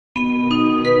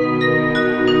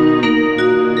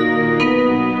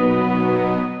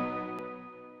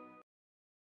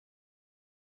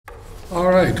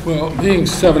Well, being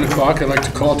 7 o'clock, I'd like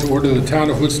to call to order the Town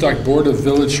of Woodstock Board of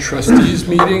Village Trustees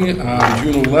meeting on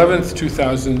June 11th,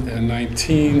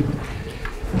 2019.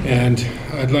 And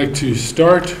I'd like to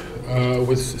start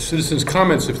with citizens'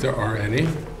 comments, if there are any,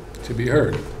 to be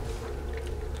heard.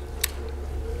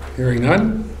 Hearing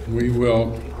none, we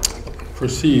will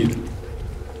proceed.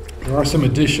 There are some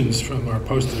additions from our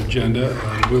posted agenda,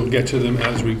 and we'll get to them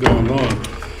as we go along.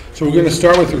 So we're going to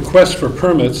start with requests for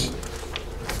permits.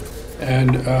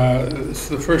 And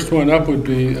the first one up would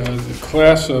be the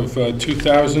class of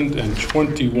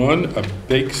 2021, a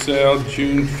bake sale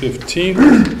June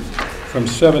 15th from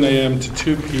 7 a.m. to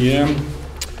 2 p.m.,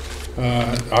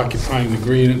 occupying the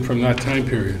green from that time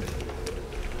period.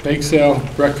 Bake sale,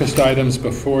 breakfast items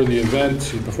before the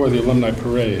event, before the alumni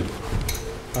parade.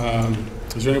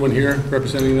 Is there anyone here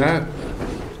representing that?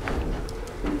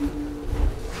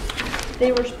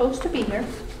 They were supposed to be here.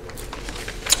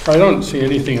 I don't see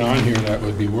anything on here that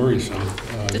would be worrisome.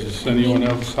 Does anyone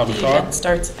else have a thought? It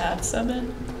starts at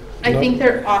 7. I think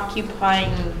they're occupying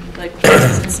the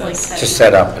places like To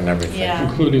set up and everything. Yeah.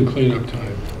 Including cleanup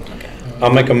time. Okay.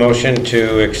 I'll make a motion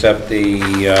to accept the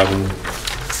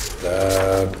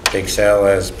bake sale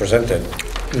as presented.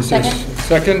 Is there a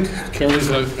second?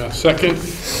 Carrie's a second.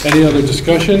 Any other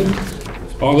discussion?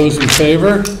 All those in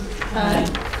favor? Aye.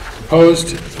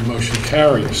 Opposed? The motion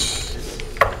carries.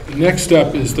 Next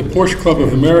up is the Porsche Club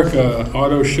of America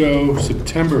Auto Show,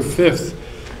 September 5th,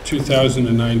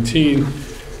 2019.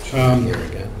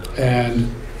 And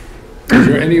is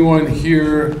there anyone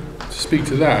here to speak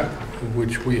to that,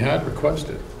 which we had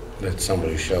requested? Let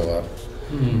somebody show up.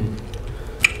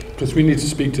 Because we need to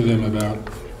speak to them about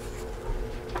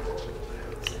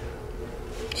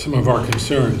some of our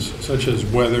concerns, such as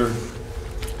weather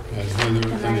and whether.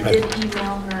 And I did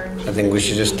email her. And I think we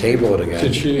should just table it again.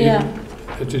 Did she? Yeah.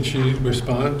 Did she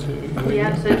respond to?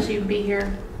 Yeah, said she'd be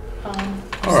here. All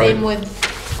Same right. with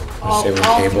all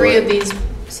table three it. of these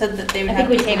said that they would I have.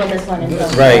 think we tabled this one until.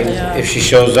 Right, Yeah. if she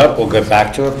shows up, we'll get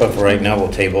back to it, but for right now,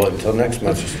 we'll table it until next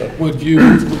month or so. Would you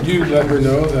let her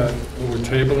know that we're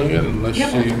tabling it unless Yep.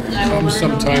 she I will comes let her know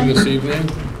sometime that. this evening?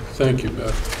 Thank you,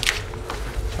 Beth.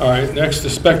 All right, next,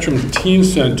 the Spectrum Teen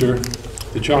Center,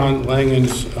 the John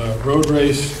Langen's road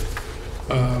race.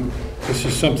 This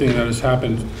is something that has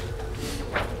happened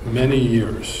many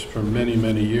years, for many,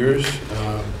 many years.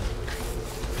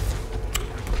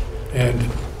 And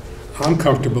I'm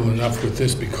comfortable enough with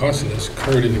this because it has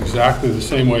occurred in exactly the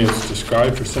same way it's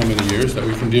described for so many years that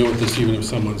we can deal with this even if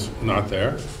someone's not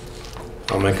there.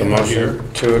 I'll make a motion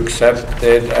to accept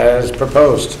it as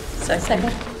proposed.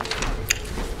 Second.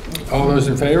 All those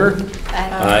in favor?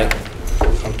 Aye.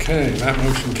 Okay, that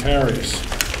motion carries.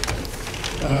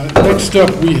 Next up,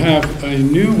 we have a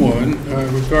new one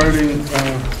regarding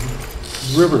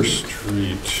River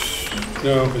Street.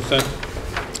 No,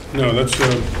 that's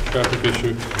a traffic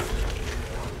issue.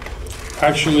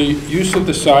 Actually, use of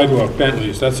the sidewalk,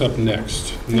 Bentley's, that's up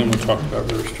next, and then we'll talk about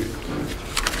River Street.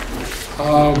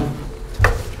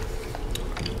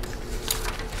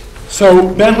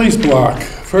 So Bentley's block.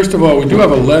 First of all, we do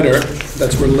have a letter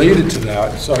that's related to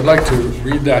that, so I'd like to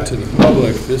read that to the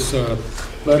public. This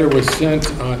letter was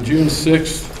sent on June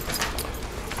 6th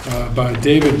by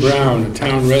David Brown, a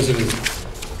town resident.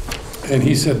 And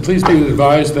he said, please be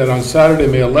advised that on Saturday,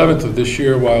 May 11th of this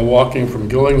year, while walking from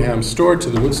Gillingham's store to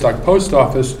the Woodstock post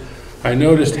office, I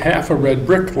noticed half a red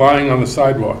brick lying on the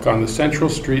sidewalk on the Central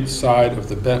Street side of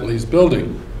the Bentley's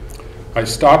building. I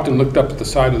stopped and looked up at the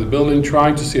side of the building,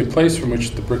 trying to see a place from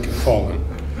which the brick had fallen.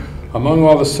 Among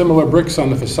all the similar bricks on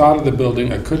the facade of the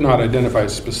building, I could not identify a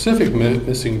specific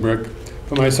missing brick,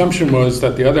 but my assumption was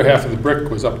that the other half of the brick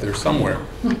was up there somewhere.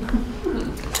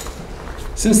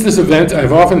 Since this event,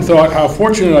 I've often thought how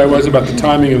fortunate I was about the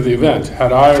timing of the event.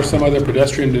 Had I or some other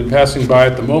pedestrian been passing by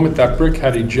at the moment that brick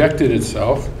had ejected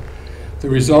itself, the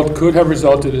result could have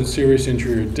resulted in serious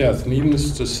injury or death.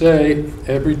 Needless to say,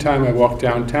 every time I walk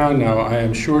downtown now, I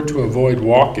am sure to avoid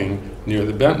walking near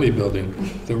the Bentley building.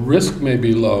 The risk may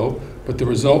be low, but the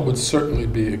result would certainly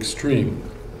be extreme.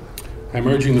 I'm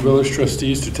urging the Village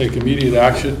Trustees to take immediate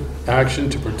action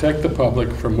to protect the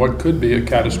public from what could be a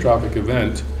catastrophic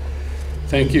event.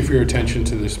 Thank you for your attention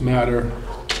to this matter,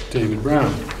 David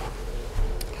Brown.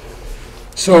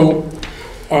 So,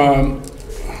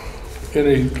 in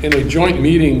a joint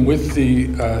meeting with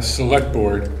the Select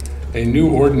Board, a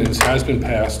new ordinance has been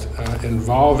passed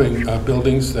involving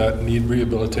buildings that need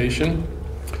rehabilitation,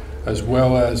 as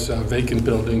well as vacant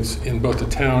buildings in both the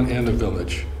town and the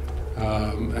village.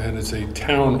 And it's a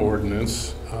town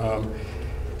ordinance.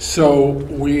 So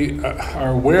we are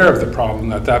aware of the problem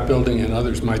that that building and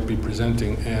others might be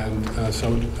presenting, and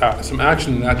so some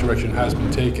action in that direction has been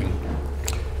taken.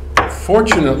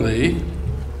 Fortunately,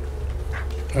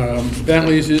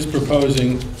 Bentley's is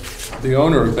proposing, the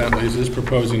owner of Bentley's is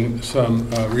proposing some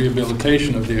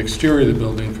rehabilitation of the exterior of the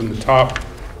building from the top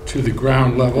to the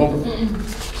ground level.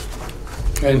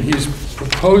 And he's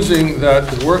proposing that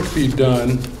the work be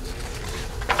done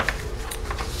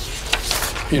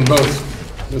in both,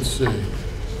 let's see,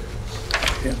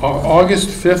 August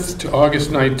 5th to August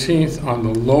 19th on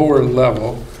the lower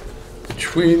level,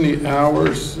 between the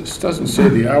hours, this doesn't say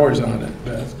the hours on it,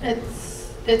 Beth.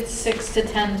 It's 6 to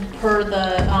 10 per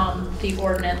the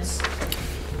ordinance.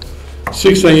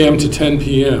 6 a.m. to 10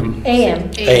 p.m.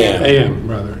 AM. A.m.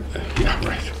 rather, yeah,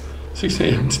 right. 6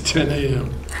 a.m. to 10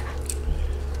 a.m.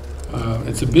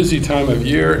 It's a busy time of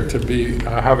year to be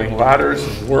having ladders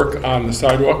and work on the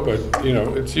sidewalk, but you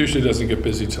know, it usually doesn't get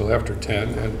busy till after 10,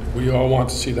 and we all want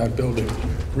to see that building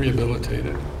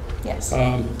rehabilitated. Yes.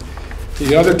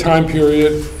 The other time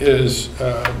period is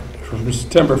from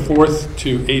September 4th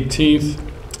to 18th.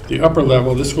 The upper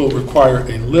level, this will require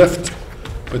a lift,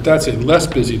 but that's a less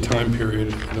busy time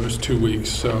period in those 2 weeks.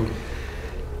 So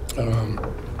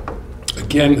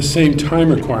again, the same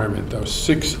time requirement, though,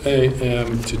 6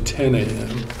 a.m. to 10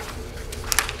 a.m.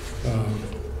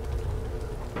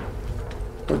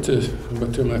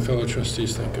 What do my fellow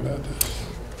trustees think about this?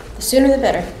 The sooner the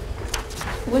better.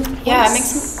 Yeah, it makes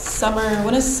summer.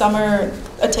 When is summer?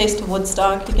 A taste of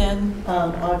Woodstock again?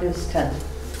 August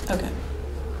 10th. Okay.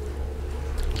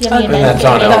 And that's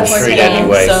on Elm Street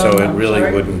anyway, so it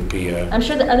really wouldn't be a... I'm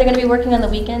sure that, are they going to be working on the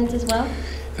weekends as well?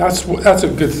 That's a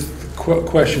good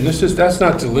question. That's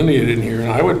not delineated in here, and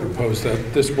I would propose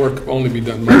that this work only be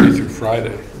done Monday through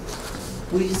Friday.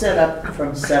 We set up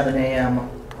from 7 a.m.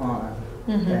 on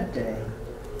that day.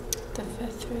 The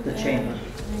 5th through The chamber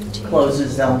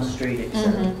closes Elm Street,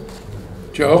 etc.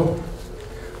 Joe?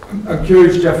 I'm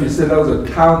curious, Jeff, you said that was a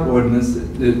town ordinance.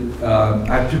 I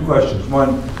have two questions.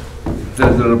 One,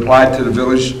 does it apply to the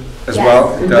village as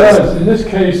well? It does. In this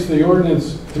case, the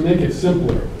ordinance, to make it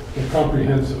simpler and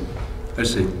comprehensive, I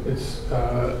see.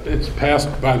 it's passed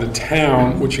by the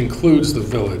town, which includes the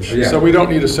village. Yeah. So we don't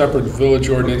need a separate village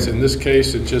ordinance. In this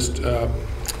case, it just...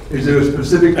 Is there a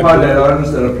specific part of that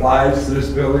ordinance that applies to this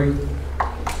building?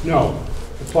 No.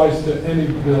 It applies to any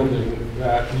building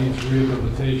that needs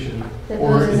rehabilitation That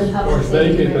or poses a public is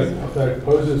safety vacant, that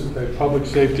poses a public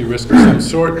safety risk of some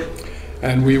sort.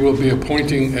 And we will be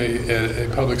appointing a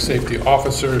public safety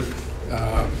officer,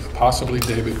 possibly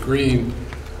David Green,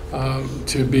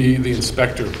 to be the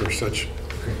inspector for such.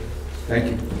 Okay. Thank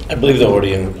you. I believe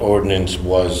the ordinance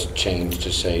was changed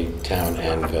to say town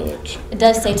and village. It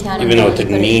does say town and Even though it village,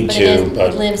 didn't need but to,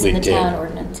 but it lives in we the did. town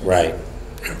ordinances. Right.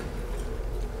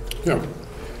 Yeah.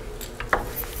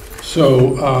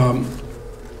 So,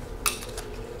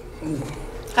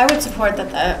 I would support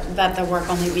that the work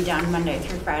only be done Monday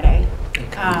through Friday.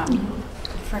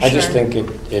 For I just sure. think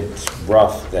it's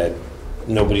rough that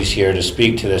nobody's here to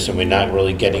speak to this and we're not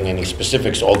really getting any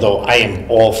specifics, although I am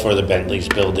all for the Bentley's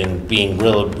building being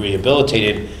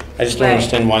rehabilitated. I just don't Right.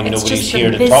 understand why It's nobody's just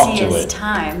here the to talk to busiest it.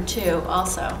 time too,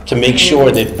 also. To make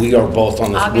sure that we are both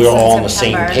on August we're all and on the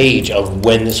same September. page of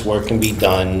when this work can be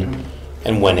done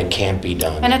and when it can't be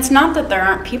done. And it's not that there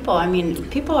aren't people. I mean,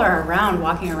 people are around,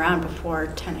 walking around before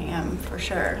 10 a.m. for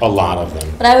sure. A lot of them.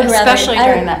 But I would rather... Especially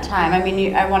during that time. I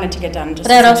mean, I wanted to get done just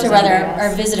But I would as also soon as rather anybody our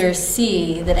else. visitors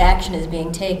see that action is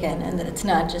being taken and that it's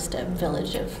not just a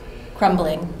village of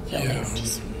crumbling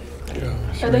buildings. yeah.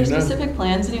 Are there specific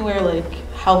plans anywhere, like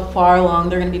how far along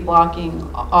they're going to be blocking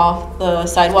off the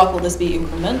sidewalk? Will this be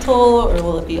incremental or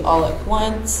will it be all at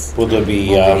once? Will there be,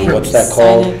 Will there be what's that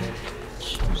called?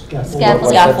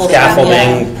 Scaffolding.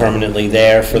 Scaffolding permanently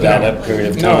there for that period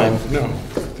of time? No.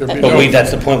 There'd be But no-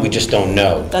 that's the point, we just don't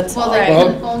know. That's Well, all. they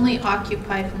Well- can only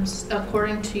occupy from,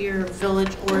 according to your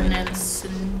village ordinance,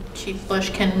 and Chief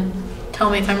Bush can tell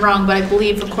me if I'm wrong, but I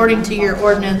believe according to your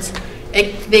ordinance,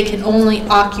 they can only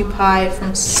occupy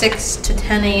from 6 to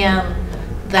 10 a.m.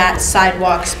 that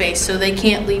sidewalk space, so they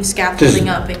can't leave scaffolding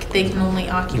up, they can only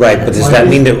occupy. Right, that but does that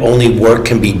mean that only work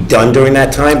can be done during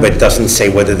that time, but it doesn't say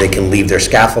whether they can leave their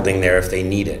scaffolding there if they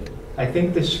need it? I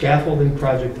think the scaffolding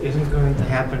project isn't going to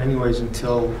happen anyways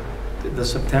until the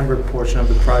September portion of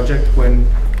the project when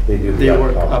they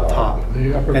work up top.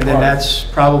 The upper And then part. that's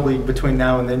probably between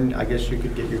now and then, I guess you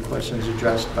could get your questions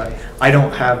addressed, but I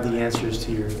don't have the answers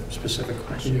to your specific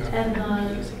questions. Yeah. And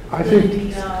I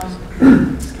think-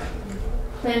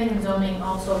 planning and zoning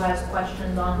also has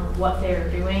questions on what they're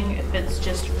doing. If it's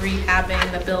just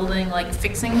rehabbing the building, like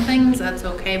fixing things, that's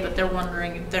okay, but they're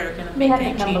wondering if they're gonna make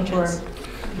any changes.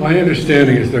 My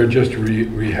understanding is they're just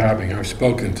rehabbing. I've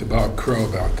spoken to Bob Crow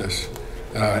about this,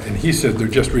 and he said they're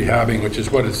just rehabbing, which is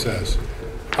what it says.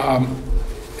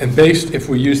 And if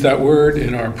we use that word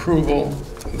in our approval,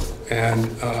 and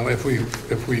if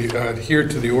we adhere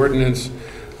to the ordinance,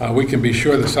 we can be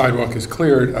sure the sidewalk is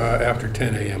cleared after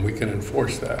 10 a.m. We can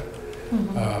enforce that.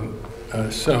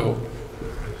 So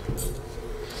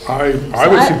I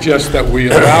would suggest that we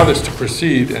allow this to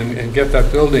proceed and get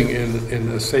that building in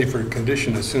a safer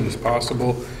condition as soon as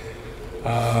possible.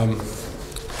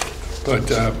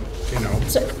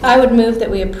 So I would move that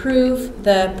we approve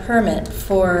the permit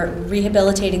for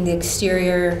rehabilitating the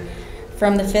exterior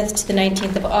from the 5th to the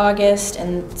 19th of August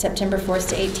and September 4th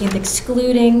to 18th,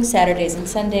 excluding Saturdays and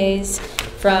Sundays,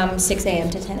 from 6 a.m.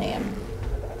 to 10 a.m.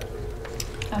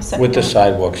 With the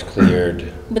sidewalks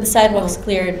cleared. With the sidewalks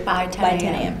cleared By 10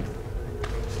 a.m.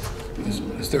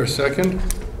 Is there a second?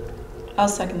 I'll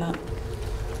second that.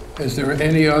 Is there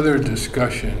any other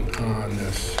discussion on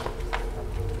this?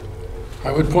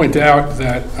 I would point out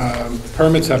that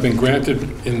permits have been granted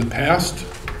in the past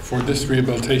for this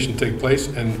rehabilitation to take place,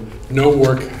 and no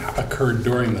work occurred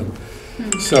during them.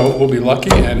 So we'll be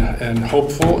lucky and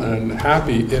hopeful and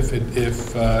happy if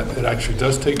it actually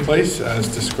does take place as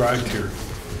described here.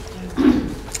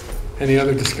 Any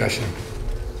other discussion?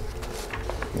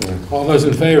 All those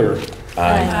in favor?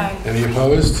 Aye. Any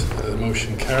opposed? The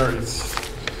motion carries.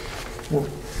 Well,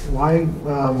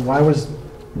 why was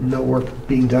no work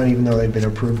being done even though they'd been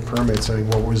approved permits? I mean,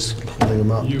 what was holding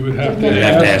them up? You would have to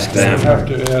ask them. You have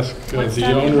to ask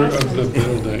the owner of the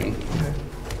building.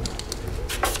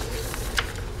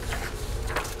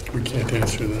 We can't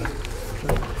answer that.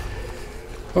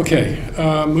 Okay,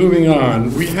 moving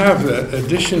on. We have the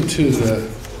addition to the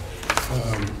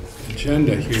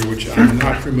agenda here, which I'm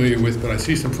not familiar with, but I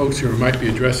see some folks here who might be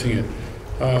addressing it,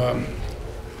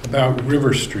 about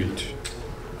River Street,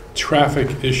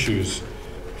 traffic issues.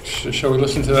 Shall we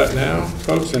listen to that now,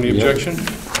 folks? Any objection?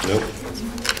 Nope.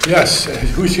 Yes,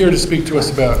 who's here to speak to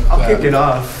us about that? I'll kick it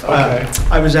off. Okay.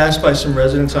 I was asked by some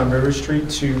residents on River Street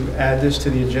to add this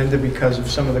to the agenda because of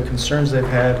some of the concerns they've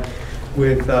had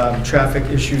with traffic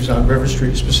issues on River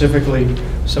Street, specifically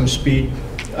some speeding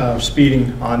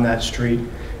on that street.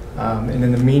 And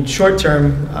in the short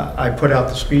term, I put out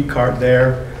the speed cart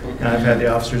there, and I've had the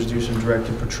officers do some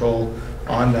directed patrol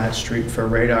on that street for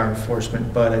radar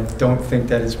enforcement, but I don't think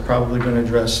that it's probably going to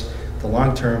address the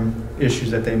long-term issues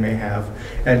that they may have.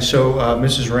 And so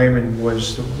Mrs. Raymond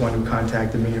was the one who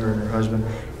contacted me, her and her husband,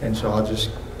 and so I'll just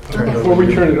turn it over. Before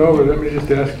we turn it over, let me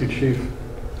just ask you, Chief,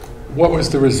 what was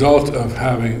the result of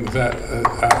having that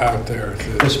out there?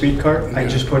 The speed cart? Yeah. I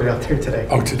just put it out there today.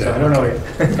 Oh, today. So I don't know yet.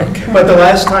 Okay. But the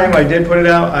last time I did put it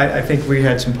out, I think we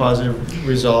had some positive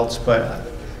results, but...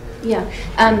 Yeah.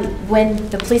 When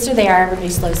the police are there, everybody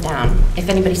slows down. If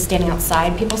anybody's standing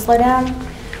outside, people slow down.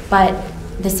 But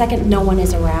the second no one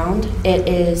is around, it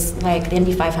is like the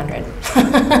Indy 500.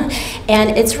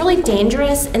 And it's really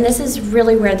dangerous, and this is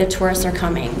really where the tourists are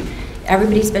coming.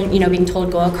 Everybody's been, being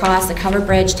told go across the covered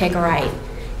bridge, take a right.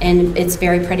 And it's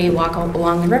very pretty to walk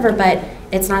along the river, but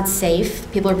it's not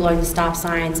safe. People are blowing the stop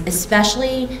signs,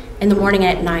 especially in the morning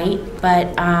and at night.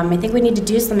 But I think we need to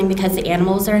do something because the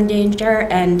animals are in danger,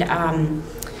 and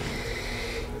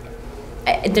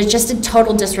there's just a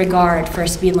total disregard for a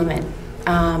speed limit.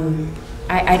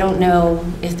 I don't know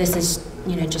if this is,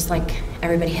 just like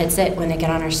everybody hits it when they get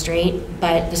on our street,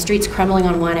 but the street's crumbling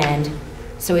on one end.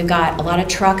 So we've got a lot of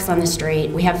trucks on the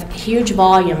street. We have huge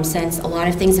volume since a lot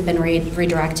of things have been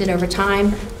redirected over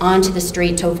time onto the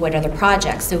street to avoid other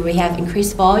projects. So we have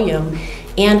increased volume,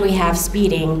 and we have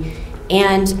speeding,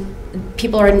 and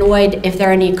people are annoyed if there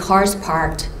are any cars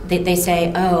parked. They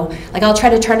say, oh, like I'll try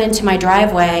to turn into my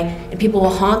driveway and people will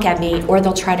honk at me, or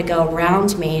they'll try to go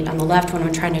around me on the left when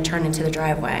I'm trying to turn into the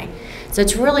driveway. So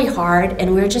it's really hard,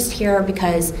 and we're just here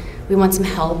because we want some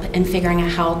help in figuring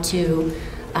out how to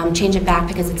change it back,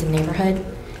 because it's a neighborhood,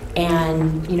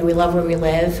 and we love where we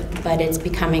live, but it's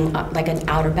becoming like an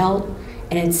outer belt,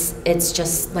 and it's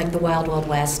just like the wild, wild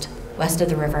west. West of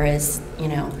the river is,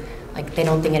 like they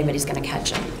don't think anybody's going to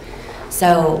catch them.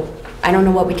 So I don't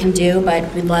know what we can do,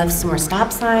 but we'd love some more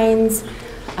stop signs,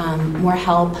 more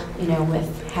help,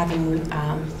 with having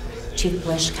Chief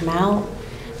Bush come out,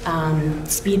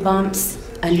 speed bumps,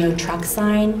 a no truck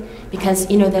sign, because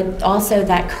also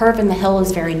that curve in the hill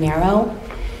is very narrow,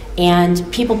 and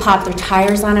people pop their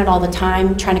tires on it all the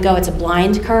time, trying to go. It's a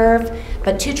blind curve,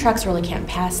 but two trucks really can't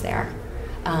pass there.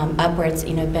 up where it's,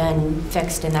 been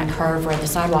fixed in that curve where the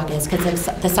sidewalk is, because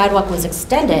the sidewalk was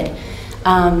extended.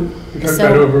 Because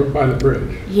that over by the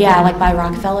bridge. Yeah, like by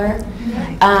Rockefeller.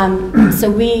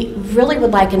 So we really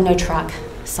would like a no truck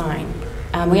sign.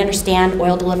 We understand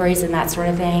oil deliveries and that sort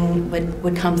of thing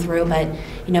would come through, but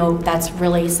that's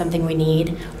really something we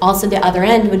need. Also, the other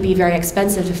end would be very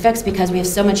expensive to fix because we have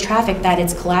so much traffic that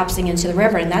it's collapsing into the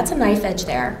river, and that's a knife edge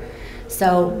there.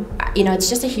 So, it's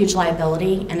just a huge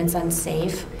liability and it's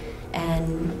unsafe,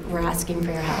 and we're asking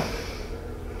for your help.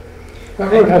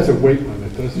 That road has a weight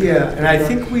limit, doesn't it? Yeah, and I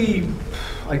think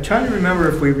I'm trying to remember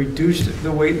if we reduced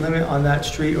the weight limit on that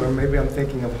street, or maybe I'm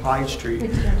thinking of High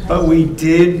Street. But we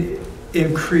did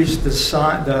increase the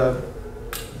size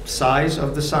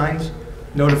of the signs,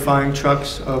 notifying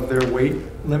trucks of their weight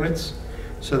limits,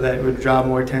 so that it would draw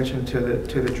more attention to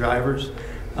the drivers.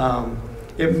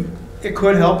 It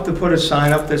could help to put a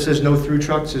sign up that says no through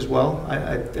trucks as well,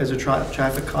 as a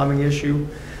traffic calming issue.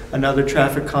 Another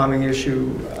traffic calming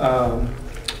issue,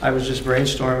 I was just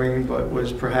brainstorming, but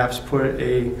was perhaps put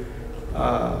a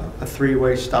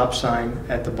three-way stop sign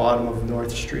at the bottom of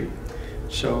North Street.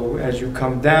 So as you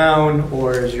come down,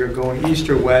 or as you're going east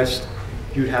or west,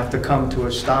 you'd have to come to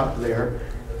a stop there.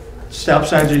 Stop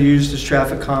signs are used as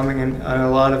traffic calming on a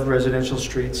lot of residential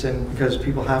streets, and because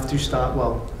people have to stop,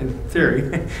 well, in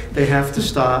theory, they have to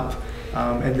stop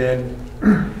and then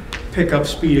pick up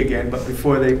speed again, but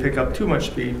before they pick up too much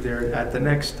speed, they're at the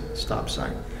next stop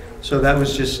sign. So that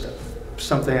was just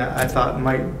something I thought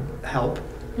might help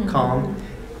calm.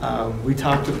 We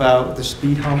talked about the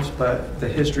speed humps, but the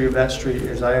history of that street,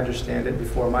 as I understand it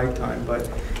before my time, but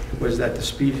was that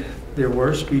there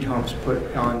were speed humps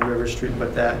put on River Street,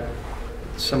 but that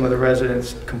some of the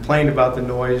residents complained about the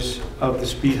noise of the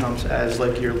speed humps as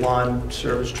like your lawn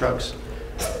service trucks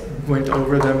went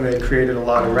over them. They created a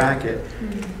lot of racket.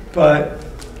 But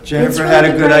Jennifer had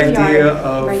a good idea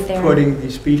of putting the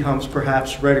speed humps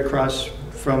perhaps right across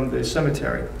from the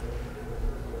cemetery.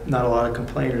 Not a lot of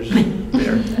complainers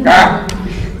there.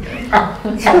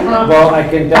 Well, I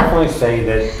can definitely say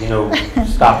that,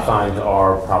 stop signs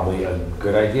are probably a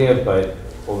good idea, but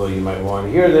although you might want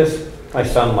to hear this, my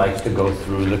son likes to go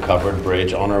through the covered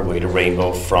bridge on our way to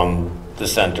Rainbow from the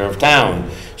center of town.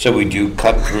 So we do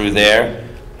cut through there.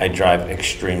 I drive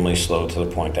extremely slow to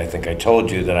the point I think I told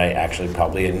you that I actually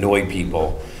probably annoy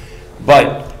people.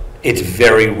 But it's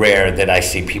very rare that I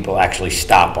see people actually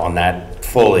stop on that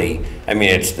fully. I mean,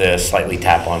 it's the slightly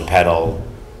tap on pedal.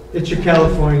 It's your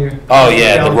California. Oh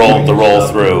yeah, the roll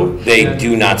through. They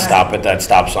do not stop at that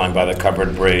stop sign by the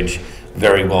covered bridge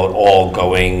very well, all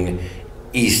going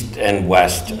east and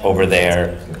west over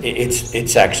there.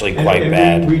 It's actually quite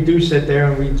bad. We do sit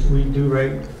there and we do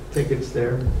write tickets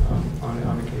there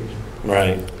on occasion.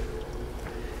 Right.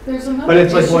 There's another But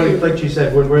it's issue. like you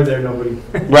said, when we're there, nobody.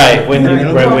 Right, when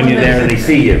you're there and they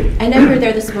see you. I know you were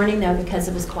there this morning though because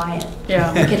it was quiet.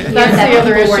 Yeah. You could hear That's that the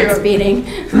other people weren't issue. speeding.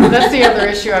 That's the other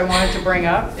issue I wanted to bring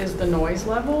up, is the noise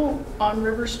level on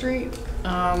River Street.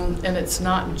 And it's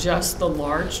not just the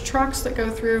large trucks that go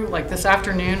through. Like this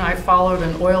afternoon, I followed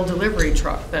an oil delivery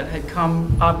truck that had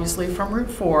come obviously from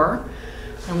Route 4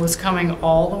 and was coming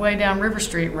all the way down River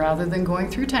Street rather than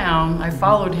going through town. I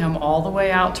followed him all the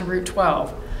way out to Route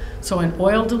 12. So an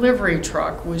oil delivery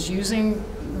truck was using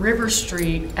River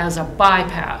Street as a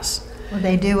bypass. Well,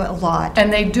 they do it a lot.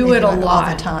 And they do it a lot.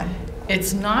 All the time.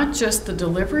 It's not just the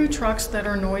delivery trucks that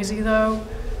are noisy though.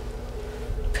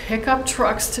 Pickup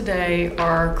trucks today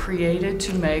are created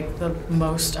to make the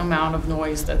most amount of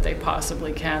noise that they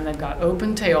possibly can. They've got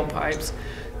open tailpipes.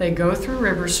 They go through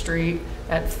River Street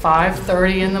at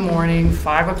 5:30 in the morning,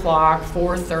 5 o'clock,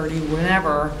 4:30,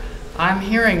 whenever. I'm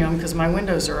hearing them because my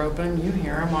windows are open. You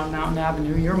hear them on Mountain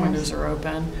Avenue. Your windows are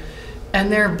open.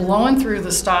 And they're blowing through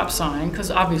the stop sign because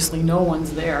obviously no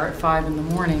one's there at 5 in the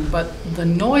morning. But the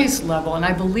noise level, and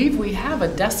I believe we have a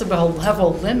decibel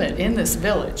level limit in this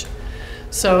village.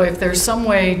 So if there's some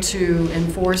way to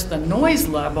enforce the noise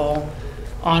level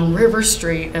on River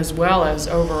Street as well as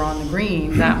over on the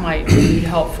Green, that might be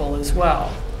helpful as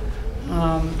well.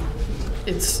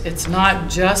 It's not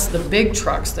just the big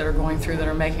trucks that are going through that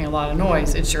are making a lot of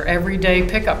noise. It's your everyday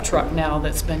pickup truck now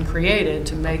that's been created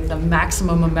to make the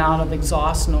maximum amount of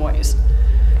exhaust noise.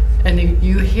 And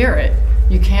you hear it.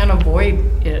 You can't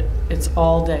avoid it. It's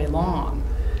all day long.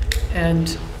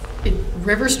 And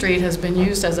River Street has been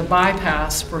used as a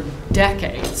bypass for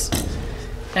decades.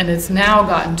 And it's now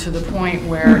gotten to the point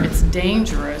where it's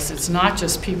dangerous. It's not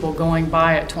just people going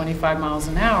by at 25 miles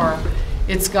an hour.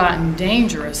 It's gotten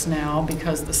dangerous now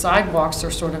because the sidewalks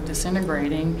are sort of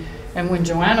disintegrating. And when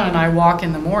Joanna and I walk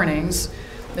in the mornings,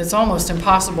 it's almost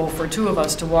impossible for two of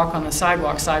us to walk on the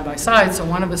sidewalk side by side, so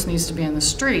one of us needs to be in the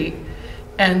street.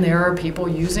 And there are people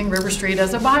using River Street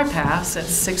as a bypass at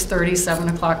 6:30, 7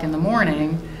 o'clock in the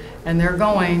morning, and they're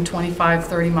going 25,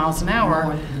 30 miles an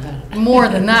hour. More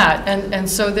than that. And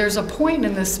so there's a point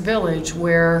in this village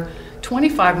where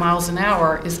 25 miles an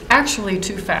hour is actually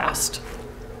too fast.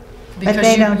 But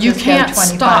they don't you just go can't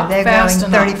 25, stop they're fast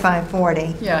going enough. 35,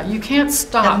 40. Yeah, you can't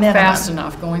stop minimum. fast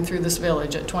enough going through this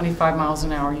village at 25 miles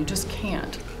an hour. You just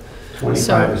can't.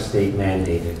 25 is state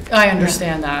mandated. I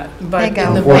understand that, but They go.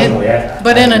 in the, Unfortunately,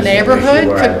 but in a that's the issue neighborhood,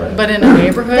 where I live. but in a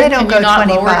neighborhood, They don't can you go not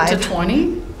lower it to 25.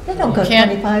 20? They don't go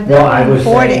Can't- 25, they Well, I go was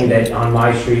 40. saying that on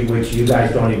my street, which you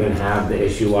guys don't even have the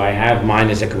issue I have, mine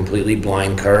is a completely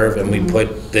blind curve, and we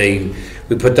put the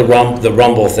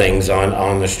rumble things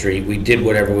on the street. We did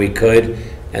whatever we could,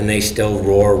 and they still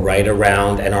roar right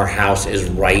around, and our house is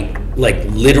right, like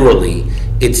literally,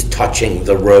 it's touching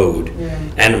the road. Yeah.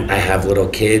 And I have little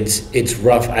kids. It's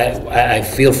rough. I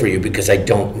feel for you because I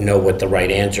don't know what the right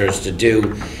answer is to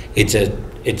do. It's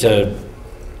a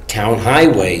town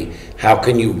highway. How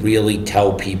can you really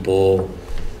tell people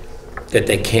that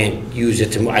they can't use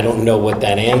it to, I don't know what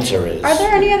that answer is. Are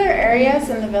there any other areas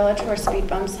in the village where speed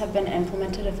bumps have been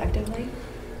implemented effectively?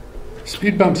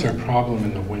 Speed bumps are a problem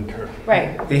in the winter.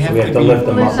 Right. They have So we have to to be, lift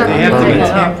them up. they have to be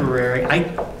Yeah. temporary.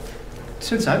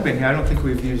 Since I've been here, I don't think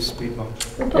we've used speed bumps.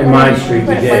 In my street,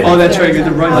 we did. Oh, that's right, you're the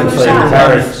right. On like Clayton the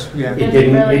Terrace, Yeah. it Does it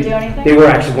didn't, really do anything? they were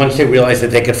actually, once they realized that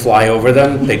they could fly over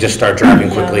them, they just start driving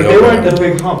quickly But they over weren't the them.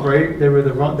 big hump, right? They were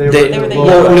the run, they They- were the No,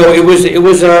 low. no, it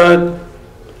was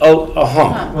a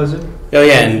hump. Was it? Oh,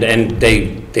 yeah, and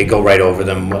they go right over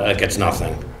them like it's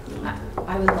nothing.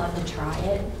 I would love to try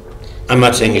it. I'm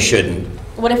not saying you shouldn't.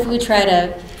 What if we try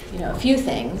to, a few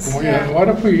things? Well, yeah, what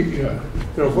if we,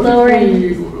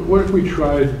 what if we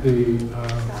tried the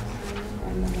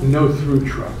no-through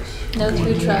trucks? No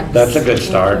through trucks. That's a good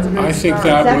start. I think Does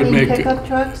that that would mean make, pickup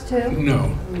trucks too?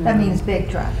 no, That means big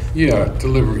trucks. yeah,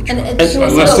 delivery And trucks. it's also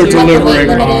Unless they're what the weight delivering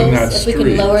limit on is, that if we can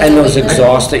street. lower And the those weight limit.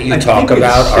 exhausts that you I talk think it's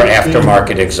about are 16.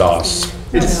 aftermarket exhausts.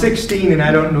 It's 16 and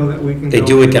I don't know that we can They go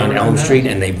do it any down lower Elm than that. Street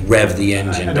and they rev the I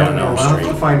engine don't down know, Elm I'll have to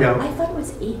Street. find out. I thought it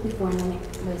was 8 before, and then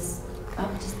it was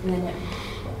up just a minute.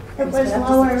 It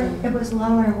was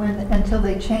lower when, until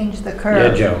they changed the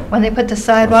curve. Yeah, Joe. When they put the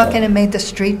sidewalk in and made the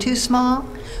street too small,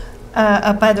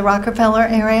 up by the Rockefeller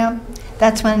area,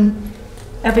 that's when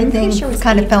everything pretty sure it was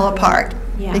kind of 8 fell before. apart.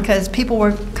 Yeah. Because people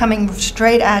were coming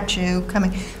straight at you,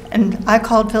 and I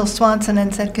called Phil Swanson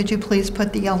and said, could you please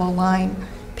put the yellow line,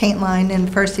 paint line,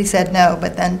 and first he said no,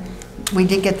 but then we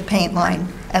did get the paint line,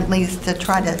 at least to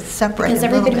try to separate Because it a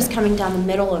little everybody was bit. coming down the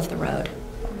middle of the road,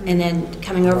 and then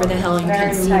coming over the hill, and you Very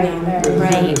couldn't see tight them. there.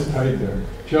 Right. It's tight there.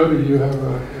 Joe, do you have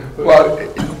a? Well,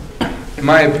 in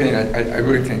my opinion, I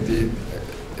really think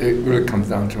it really comes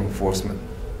down to enforcement.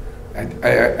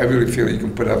 I really feel you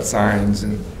can put up signs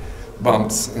and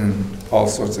bumps and all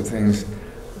sorts of things,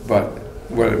 but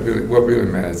what really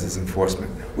matters is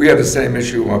enforcement. We had the same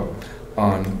issue up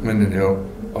on Linden Hill,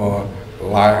 or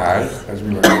Lehigh, as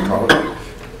we like to call it,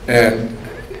 and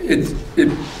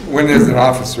when there's an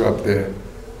officer up there,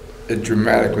 it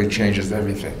dramatically changes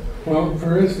everything. Well,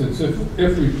 for instance, if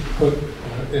we put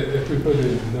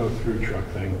in a no-through truck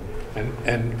thing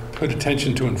and put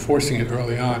attention to enforcing it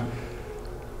early on,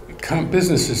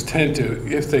 businesses tend to,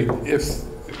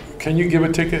 can you give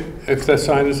a ticket if that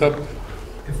sign is up?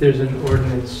 If there's an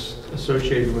ordinance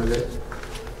associated with it.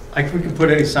 We can put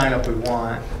any sign up we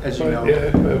want, as you know.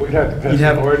 Yeah, but we'd have to pass You'd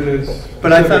have- an ordinance.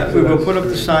 But I thought specific we to will that put up the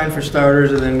street. sign for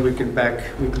starters, and then we can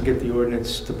get the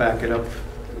ordinance to back it up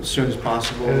as soon as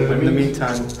possible. And But in the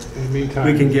meantime, In the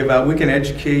meantime. we can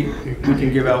educate, we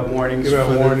can give out warnings Give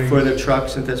out warnings. for the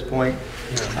trucks at this point.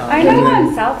 Yeah. I know And then-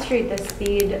 on South Street, the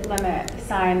speed limit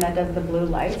sign that does the blue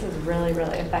lights is really,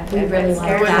 really effective. We really It like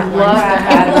scares that the one.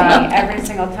 crap out of me every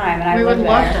single time, and I We live would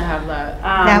there. love to have that.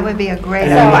 That would be a great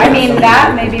So, idea. I mean,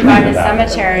 that maybe by the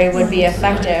cemetery would be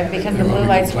effective, because the blue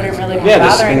lights wouldn't really be Yeah,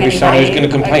 there's bothering gonna be anybody. someone who's gonna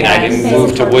complain. I didn't Again.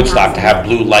 move to Woodstock to have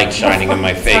blue lights shining in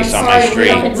my face on my I'm sorry,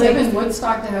 street. we don't live in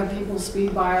Woodstock to have people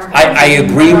speed by our house. I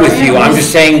agree with you. I'm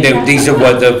just saying that these are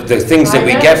what the things that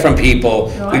we get from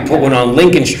people. We put one on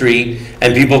Lincoln Street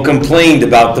and people complained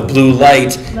about the blue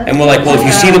lights. And we're like, well, if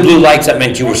you see the blue lights, that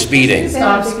meant you were speeding.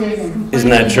 Stop speeding. Isn't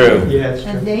that true? Yeah, it's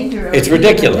And true. dangerous. It's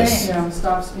ridiculous. Yeah,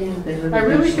 stop speeding. I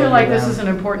really feel like this is an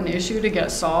important issue to get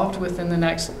solved within the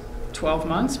next 12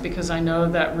 months, because I know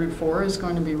that Route 4 is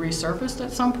going to be resurfaced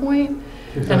at some point.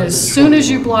 And as soon as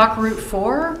you block Route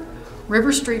 4,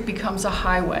 River Street becomes a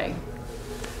highway.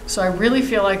 So I really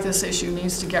feel like this issue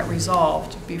needs to get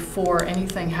resolved before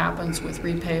anything happens with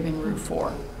repaving Route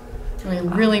 4. We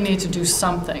really need to do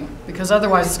something, because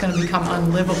otherwise it's going to become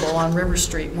unlivable on River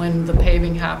Street when the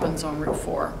paving happens on Route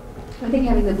 4. I think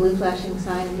having the blue flashing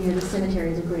sign near the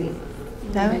cemetery is a great.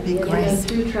 That would be idea. great. The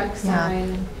food truck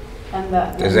sign and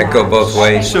the. Does that go both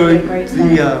ways? So Does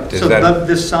that-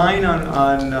 the sign on,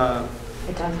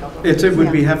 It does go both it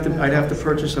would be, ways. I'd have to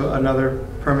purchase another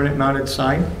permanent mounted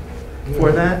sign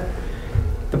for that.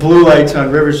 The blue lights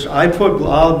on Rivers, I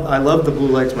love the blue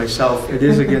lights myself. It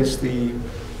is against the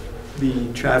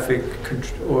traffic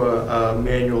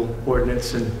manual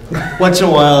ordinance, and once in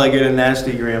a while I get a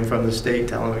nasty gram from the state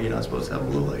telling me you're not supposed to have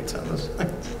blue lights on those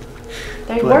signs.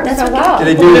 They work so well.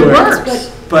 They do It work. works.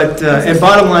 But, and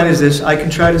bottom line is this, I can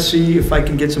try to see if I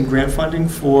can get some grant funding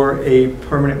for a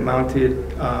permanent mounted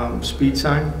speed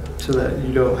sign so that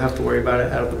you don't have to worry about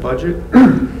it out of the budget.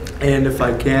 And if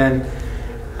I can,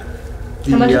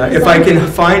 if I can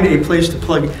find a place to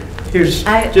plug, here's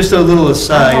just a little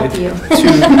aside.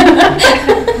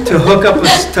 To hook up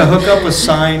a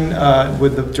sign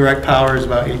with the direct power is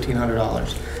about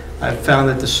 $1,800. I've found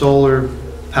that the solar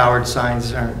powered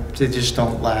signs they just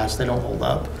don't last, they don't hold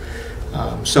up.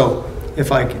 So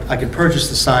if I can purchase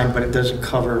the sign, but it doesn't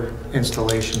cover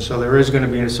installation. So there is going to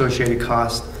be an associated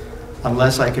cost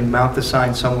unless I can mount the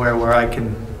sign somewhere where I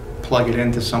can plug it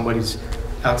into somebody's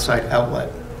outside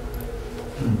outlet.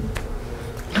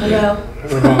 Hello. I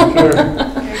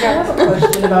have a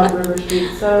question about River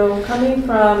Street. So coming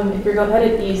from, if you're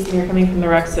headed east and you're coming from the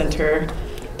rec center,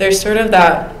 there's sort of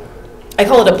that, I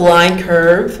call it a blind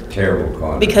curve. Terrible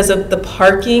corner. Because of the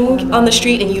parking on the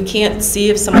street, and you can't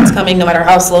see if someone's coming no matter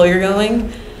how slow you're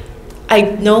going. I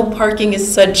know parking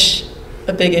is such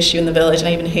a big issue in the village, and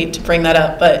I even hate to bring that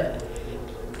up, but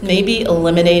maybe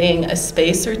eliminating a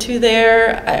space or two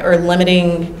there, or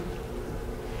limiting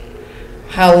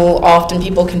how often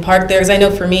people can park there. Because I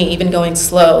know for me, even going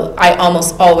slow, I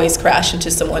almost always crash into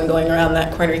someone going around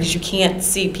that corner because you can't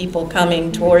see people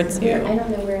coming towards you. I don't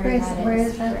know where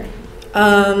is that?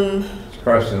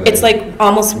 It's like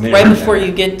almost right before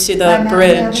you get to the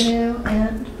bridge. Avenue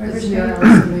and River Street.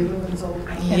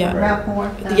 Yeah. Route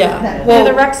 4. Yeah. Well,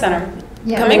 the rec center.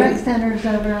 Yeah, the rec center's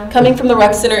over. Coming from the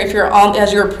rec center, if you're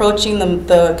as you're approaching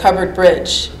the covered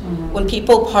bridge, when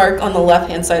people park on the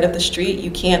left-hand side of the street, you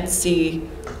can't see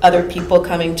other people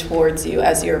coming towards you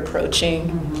as you're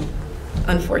approaching.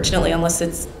 Unfortunately, unless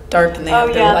it's dark and they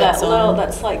have their lights on.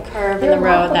 That slight curve in the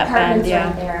road, that bend,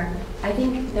 Right there. I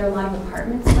think there are a lot of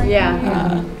apartments right Yeah.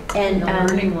 there. And The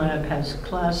Learning Lab has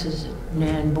classes at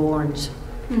Nan Bourne's.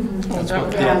 That's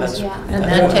what, And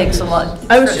that takes a lot.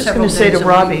 I was just several going to say to days a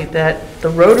Robbie week. that the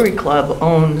Rotary Club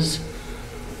owns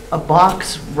a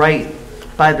box right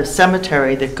by the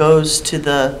cemetery that goes to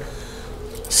the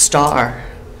Star.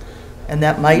 And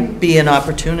that might be an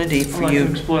opportunity for you.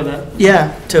 To explore that.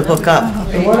 Yeah, to hook up.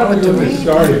 So why don't we look at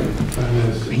starting on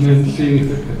this and then seeing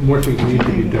if more things need to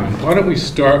be done? Why don't we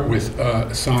start with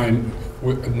a sign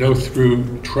with no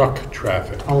through truck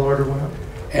traffic? I'll order one up.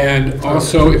 And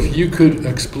also, if you could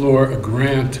explore a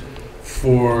grant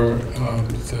for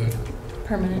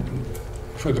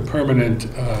the permanent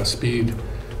speed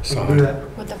sign.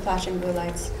 With the flashing blue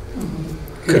lights.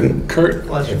 Kurt?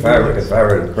 If I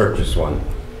were to purchase one,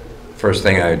 first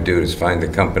thing I would do is find the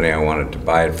company I wanted to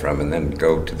buy it from and then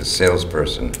go to the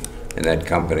salesperson in that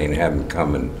company and have them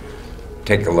come and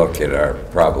take a look at our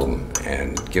problem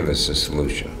and give us a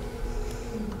solution.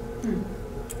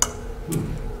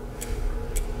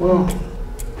 Well,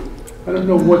 I don't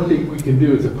know what we can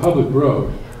do. It's a public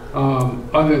road,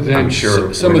 other than I'm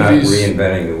sure some we're of not these.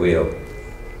 reinventing the wheel.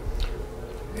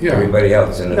 Yeah. Everybody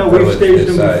else in the No, we've village staged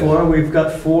them decides. before. We've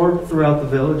got 4 throughout the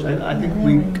village. I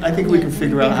think we can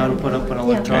figure out how to put up an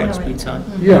electronic speed sign.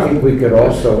 Yeah. I think we could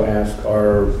also ask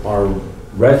our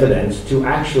residents to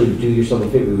actually do yourself a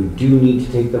favor, who do need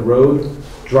to take the road,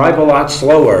 drive a lot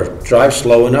slower. Drive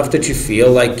slow enough that you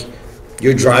feel like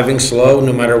you're driving slow,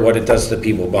 no matter what it does to the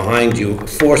people behind you,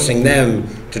 forcing them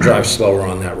to drive slower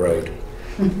on that road.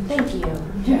 Thank you.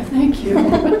 Yeah, thank you.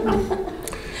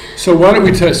 So why don't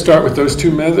we start with those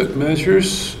two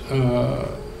measures,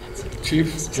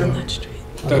 Chief?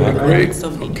 That'd be great.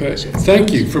 Okay.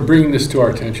 Thank you for bringing this to our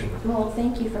attention. Well,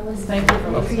 thank you for listening. Thank you for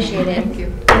listening. Appreciate it. Thank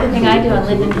you. The other thing I do on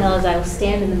Linden Hill is I will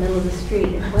stand in the middle of the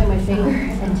street and point my finger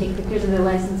and take pictures of their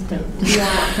license plate.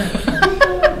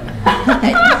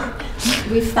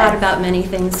 We've thought about many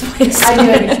things. I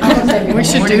do almost every We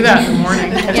should do that in the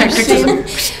morning. Yeah,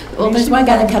 well, there's one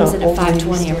guy that comes in at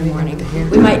 5:20 every morning.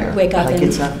 We might wake up Like and...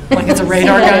 it's a Like it's a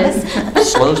radar gun?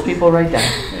 slows people right down.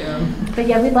 But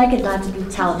yeah, we'd like it not to be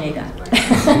Talladega.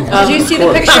 Did you see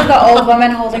the picture of the old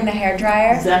woman holding the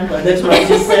hairdryer? Exactly, that's what I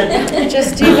just said.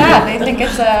 Just do that. They think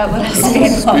it's a little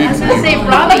speed bump. I was gonna say,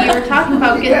 Robbie, you were talking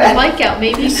about getting the bike out,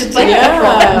 maybe you could bike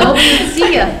patrol, nobody would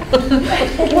see you.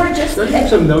 Or just.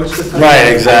 Some notes to. Right,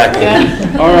 exactly.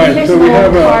 All right, so we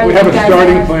have a You guys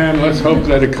starting have. plan. Let's hope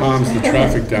that it calms the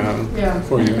traffic down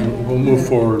for you. And we'll move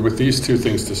forward with these two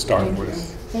things to start with.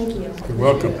 Thank you. You're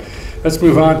welcome. Let's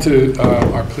move on to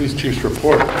our police chief's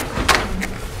report.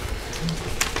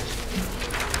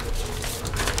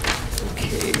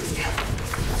 Okay.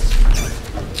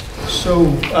 So,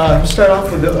 we'll start off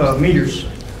with the meters.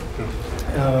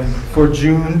 For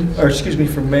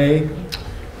for May,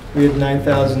 we had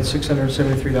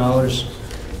 $9,673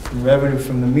 in revenue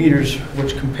from the meters,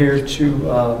 which compared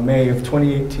to May of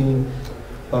 2018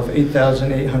 of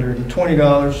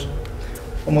 $8,820,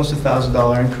 almost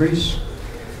 $1,000 increase.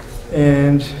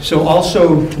 And so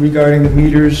also regarding the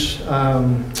meters,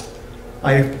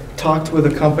 I talked with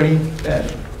a company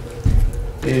that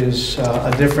is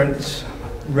a different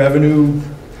revenue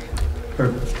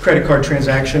or credit card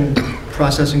transaction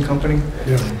processing company.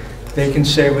 Yeah. They can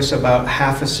save us about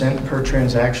 ½ cent per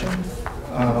transaction,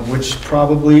 which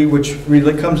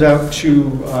really comes out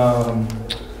to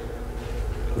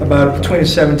about between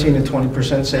 17 and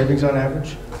 20% savings on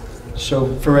average.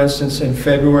 So for instance, in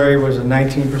February was a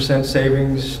 19%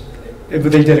 savings,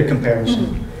 but they did a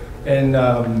comparison. In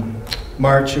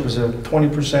March it was a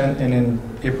 20%, and in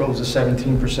April it was a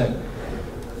 17%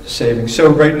 savings.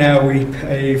 So right now we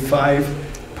pay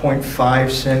 5.5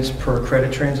 cents per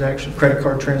credit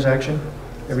card transaction,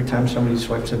 every time somebody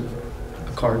swipes a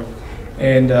card.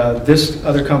 And this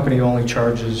other company only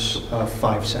charges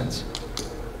 5 cents.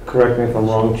 Correct me if I'm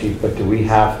wrong, Chief, but do we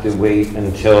have to wait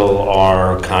until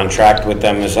our contract with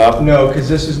them is up? No, because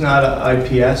this is not an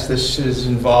IPS. This is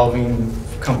involving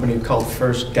a company called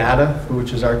First Data,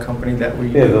 which is our company that we...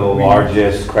 They're the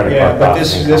largest credit card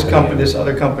processing company. This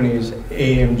other company is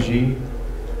AMG.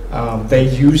 They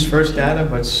use First Data,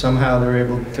 but somehow they're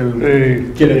able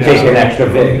to get it. Take an extra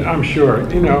big. I'm sure.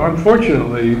 You know,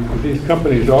 unfortunately, these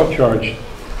companies all charge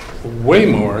way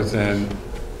more than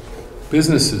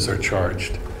businesses are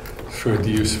charged for the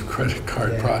use of credit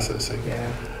card processing.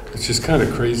 Yeah. It's just kind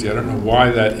of crazy. I don't know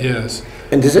why that is.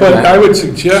 And does it But matter? I would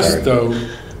suggest, though,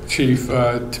 Chief,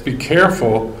 to be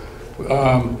careful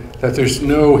that there's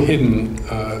no hidden,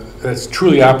 that's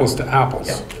truly apples to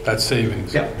apples, that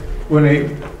savings. Yeah. When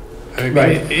In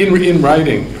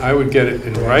writing, I would get it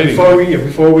in writing.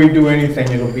 Before we do anything,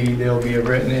 there'll be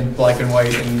written in black and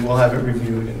white, and we'll have it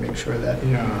reviewed and make sure that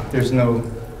there's no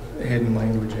hidden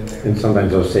language in there. And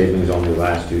sometimes those savings only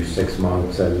last you 6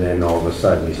 months, and then all of a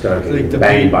sudden you start getting The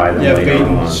banged by them later bait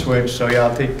and on. switch. So yeah,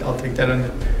 I'll take that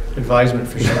under advisement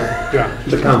for sure. Yeah.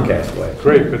 The Comcast way.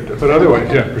 Great, but otherwise,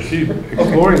 proceed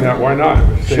exploring that. Why not?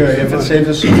 Sure, if it saves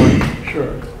us some money.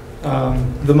 Sure.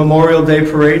 The Memorial Day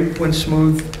Parade went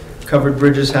smooth. Covered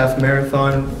Bridges Half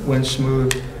Marathon went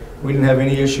smooth. We didn't have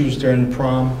any issues during the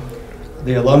prom.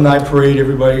 The Alumni Parade,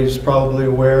 everybody's probably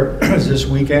aware, is this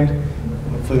weekend.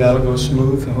 Hopefully that'll go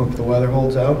smooth. I hope the weather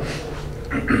holds out.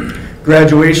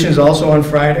 Graduation is also on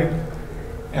Friday.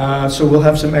 So we'll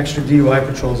have some extra DUI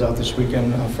patrols out this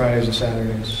weekend on Fridays and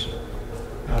Saturdays.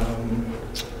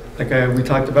 We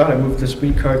talked about, I moved the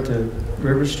speed cart to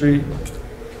River Street.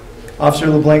 Officer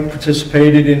LeBlanc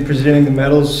participated in presenting the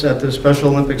medals at the Special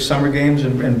Olympics Summer Games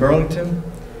in Burlington.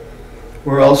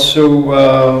 We're also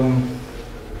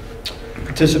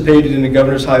participated in the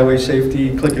Governor's Highway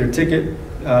Safety Click It or Ticket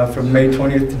from May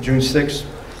 20th to June 6th.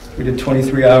 We did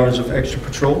 23 hours of extra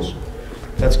patrols.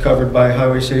 That's covered by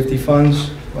highway safety funds.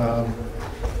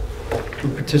 We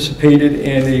participated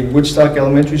in a Woodstock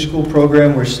Elementary School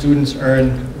program where students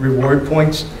earn reward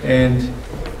points, and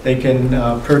they can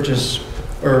purchase,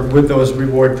 or with those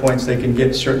reward points, they can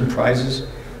get certain prizes.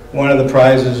 One of the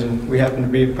prizes, and we happen to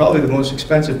be probably the most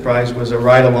expensive prize, was a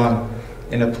ride-along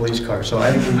in a police car. So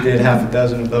I think we did half a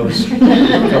dozen of those a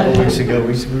couple of weeks ago.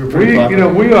 We were pretty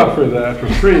popular. We offer that for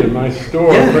free in my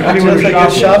store for anyone who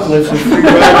shoplifts. It's free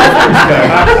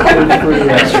ride in a police car.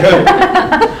 That's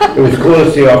right. It was cool to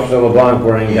see Officer LeBlanc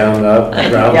running down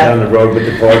the road with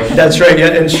the torch. That's right,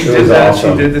 yeah, and she did that.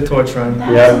 Awesome. She did the torch run.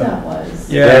 Yeah.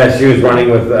 Yeah, she was running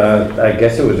with, I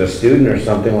guess it was a student or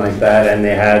something like that, and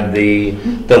they had the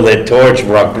lit torch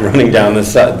running down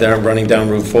running down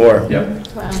Route 4. Yep.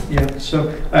 Wow. Yeah. So,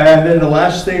 and then the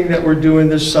last thing that we're doing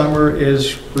this summer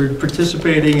is we're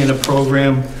participating in a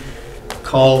program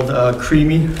called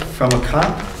Creamy from a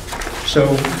Cop.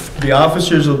 So the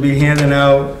officers will be handing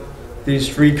out these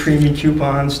free Creamy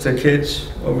coupons to kids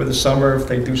over the summer if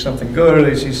they do something good or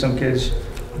they see some kids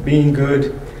being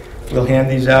good. We'll hand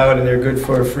these out, and they're good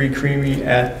for a free creamy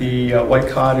at the White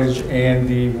Cottage and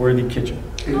the Worthy Kitchen.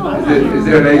 Is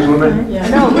there an age limit?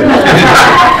 No,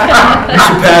 you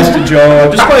surpassed it,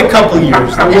 Joe, just by a couple of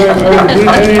years.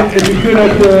 Is it good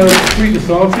at the sweet and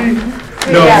salty?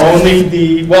 No, only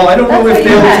the, well, I don't know if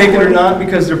they'll take it or not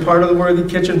because they're part of the Worthy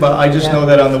Kitchen, but I just know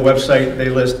that on the website, they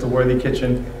list the Worthy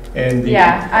Kitchen and the.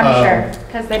 Yeah, I'm sure,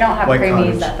 because they don't have White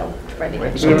creamies Cottage. at the Worthy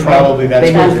Kitchen. So probably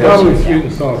that's what it is. Probably sweet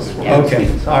and salty. Okay,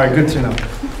 all right, good to know.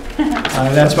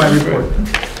 That's my report.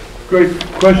 Great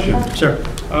question. Sure.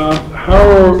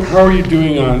 How are you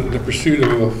doing on the pursuit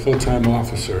of a full-time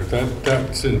officer?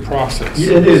 That's in process.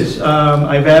 It is.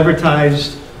 I've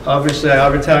advertised, obviously I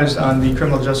advertised on the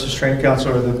Criminal Justice Training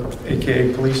Council, or the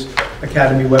AKA Police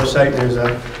Academy website. There's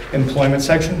a employment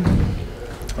section.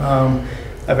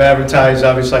 I've advertised,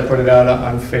 obviously I put it out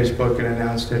on Facebook and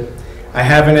announced it. I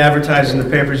haven't advertised in the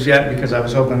papers yet because I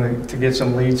was hoping to get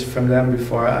some leads from them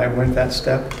before I went that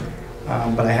step,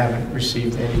 but I haven't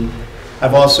received any.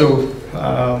 I've also,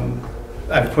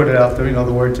 I've put it out there,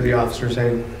 the word to the officers,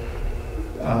 hey,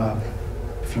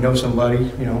 if you know somebody,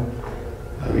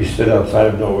 Have you stood outside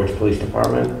of Norwich Police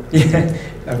Department? Yeah,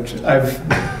 I've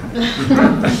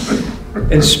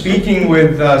in speaking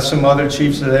with some other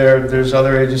chiefs there's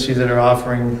other agencies that are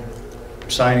offering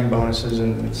signing bonuses,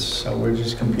 and so we're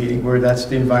just competing. That's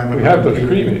the environment. We have the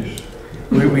creamies.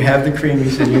 We have the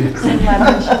creamies.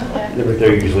 Yeah, but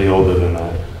they're usually older than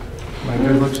that. My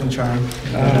good looks and charm.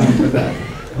 For that.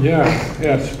 Yeah,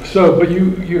 yes. So, but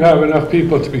you have enough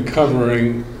people to be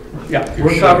covering. Yeah,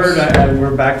 we're covered, and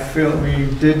we're backfilled. We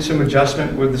did some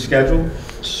adjustment with the schedule,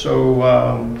 so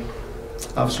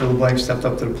Officer LeBlanc stepped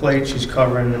up to the plate. She's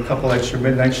covering a couple extra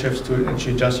midnight shifts to it, and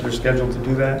she adjusted her schedule to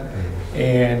do that.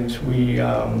 And we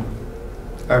are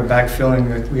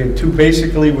backfilling. We had two,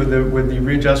 basically, with the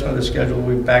readjustment of the schedule,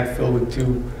 we backfilled with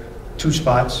two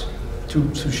spots,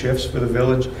 two shifts for the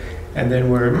village, and then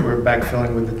we're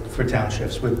backfilling for town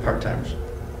shifts with part-timers.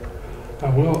 I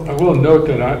will note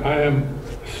that I am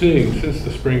seeing, since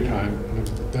the springtime,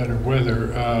 better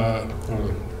weather,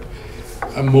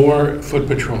 more foot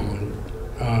patrolling,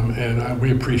 and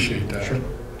we appreciate that. Sure.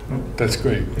 That's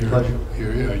great. Pleasure.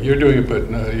 You're doing it, but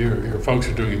your folks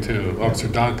are doing it too. Officer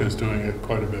Donka's doing it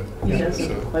quite a bit. He does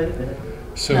it quite a bit.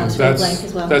 So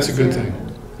that's a good thing.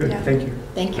 Good, Yeah. thank you.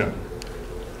 Thank you.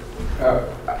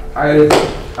 I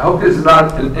hope this is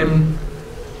not an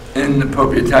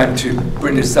inappropriate time to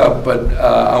bring this up, but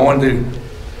I wanted to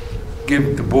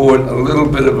give the board a little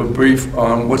bit of a brief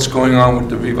on what's going on with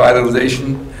the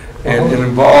revitalization, and it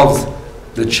involves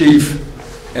the chief,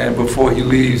 and before he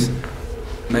leaves,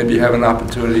 maybe have an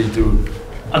opportunity to...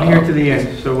 I'm here to the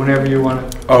end, so whenever you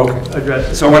want to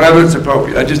address it. So whenever it's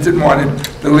appropriate. I just didn't want him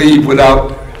to leave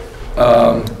without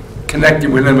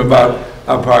connecting with him about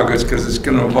our progress, because it's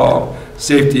going to involve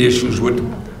safety issues with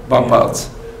bump outs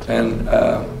and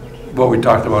what we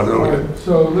talked about earlier. All right,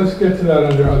 so let's get to that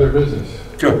under other business.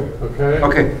 Sure. Okay?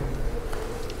 Okay.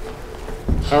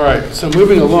 All right, so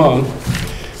moving along,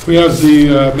 we have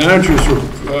the manager's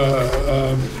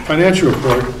financial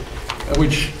report,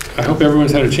 which I hope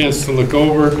everyone's had a chance to look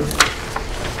over.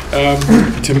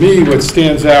 To me, what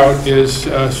stands out is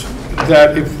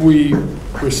that if we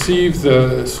receive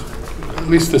at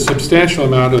least the substantial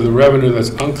amount of the revenue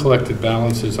that's uncollected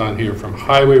balances on here from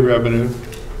highway revenue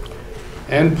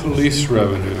and police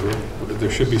revenue,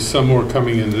 there should be some more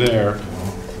coming in there,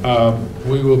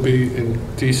 we will be in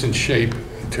decent shape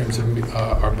in terms of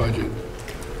our budget.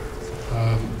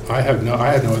 I had no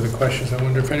other questions. I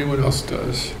wonder if anyone else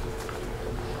does.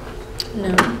 No,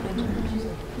 I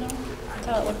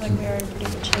thought it looked like we were in pretty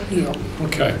good shape. Yeah,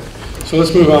 okay. So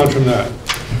let's move on from that.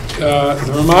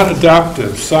 The Vermont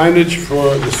Adoptive, signage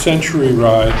for the Century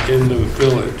Ride in the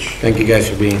village. Thank you guys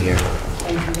for being here.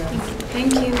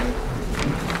 Thank you.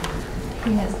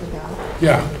 He has to go.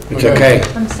 Yeah. It's okay.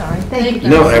 I'm sorry. Thank you.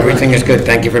 No, everything is good.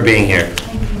 Thank you for being here.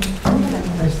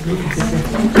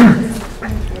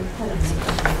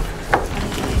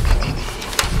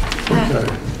 Okay.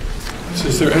 So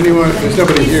is there anyone, there's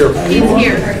nobody here? He's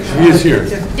here. He is here.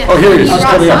 Yeah. Oh, here he is. He's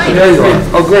coming up. Fine. There you are.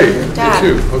 Oh, great. Dad.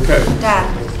 You too. Okay. Dad.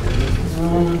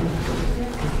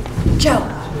 Joe.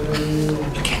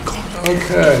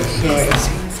 Okay, so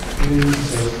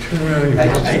turn around and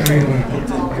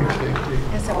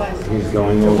Yes, it was. He's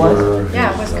going over.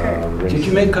 Yeah, it was Kurt. Did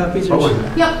you make copies?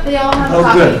 Yep, they all have a Oh,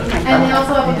 copy. good. And they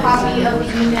also have a copy of the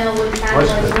email with kind of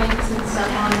like links and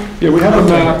stuff on it. Yeah, we have a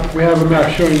map. We have a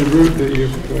map showing the route that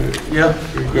you've.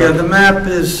 Yeah, the map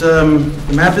is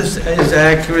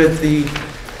accurate. The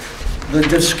The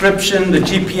description, the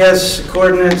GPS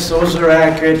coordinates, those are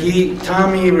accurate.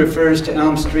 Tommy refers to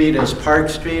Elm Street as Park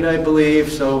Street, I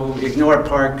believe, so ignore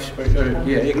Park,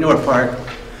 ignore Park.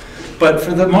 But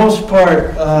for the most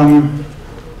part,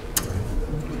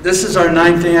 this is our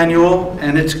 9th annual,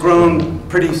 and it's grown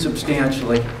pretty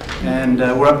substantially. And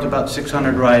we're up to about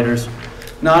 600 riders.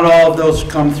 Not all of those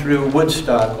come through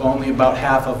Woodstock, only about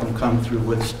half of them come through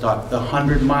Woodstock. The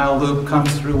 100-mile loop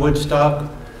comes through Woodstock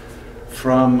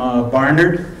from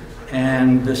Barnard,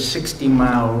 and the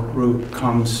 60-mile route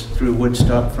comes through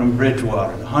Woodstock from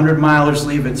Bridgewater. The 100-milers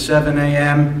leave at 7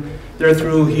 a.m. They're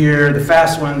through here. The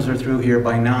fast ones are through here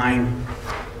by 9.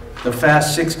 The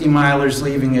fast 60-milers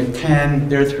leaving at 10,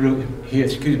 they're through here,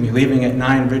 leaving at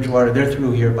 9 Bridgewater, they're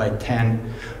through here by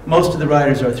 10. Most of the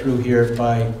riders are through here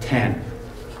by 10,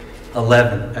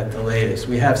 11 at the latest.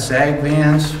 We have SAG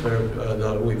vans,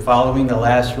 we're following the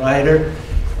last rider,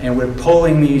 and we're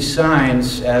pulling these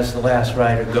signs as the last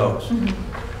rider goes.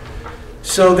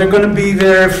 So they're going to be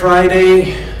there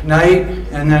Friday night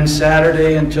and then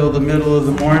Saturday until the middle of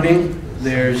the morning.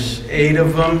 There's 8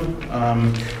 of them.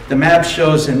 The map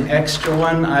shows an extra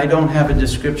one. I don't have a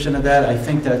description of that. I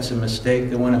think that's a mistake,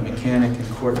 the one at Mechanic and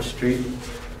Court Street.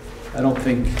 I don't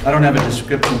have a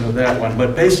description of that one.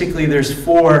 But basically there's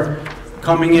 4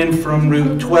 coming in from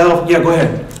Route 12. Yeah, go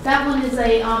ahead. That one is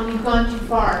you've gone too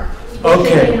far.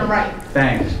 Okay. Taking a right.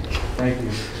 Thanks. Thank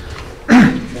you.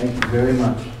 Thank you very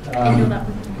much.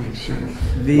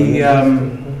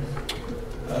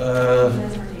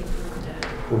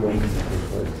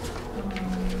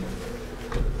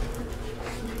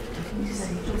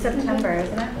 September,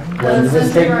 isn't it? When does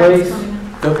this take place?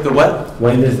 The what?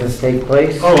 When does this take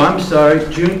place? Oh, I'm sorry,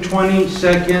 June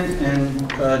 22nd and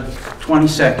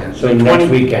 22nd. So next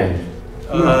weekend?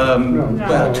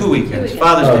 Well, 2 weekends.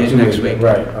 Father's Day is next week.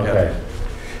 Right, okay.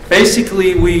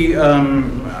 Basically,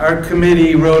 our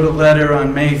committee wrote a letter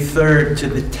on May 3rd to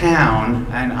the town,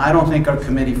 and I don't think our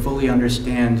committee fully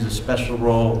understands the special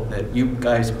role that you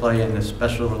guys play and the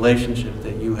special relationship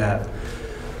that you have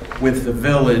with the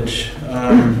village.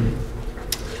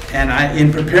 And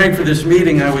in preparing for this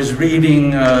meeting, I was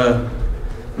reading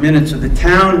minutes of the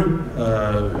town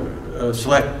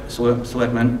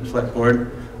select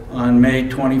board on May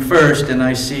 21st, and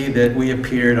I see that we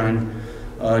appeared on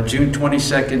June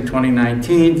 22nd,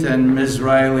 2019, and Ms.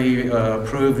 Riley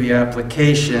approved the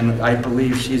application. I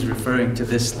believe she's referring to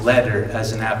this letter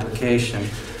as an application,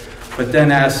 but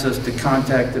then asked us to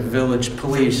contact the village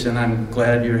police, and I'm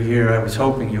glad you're here. I was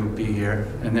hoping you would be here,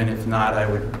 and then if not, I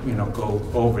would, go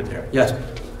over there. Yes?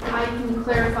 I can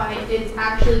clarify, it's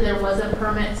actually, there was a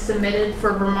permit submitted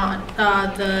for Vermont,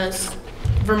 the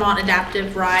Vermont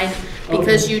Adaptive Ride,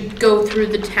 because you go through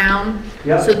the town,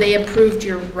 so they approved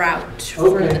your route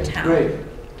for the town. Great.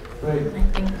 I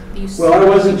think you Well, I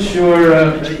wasn't sure.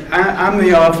 I'm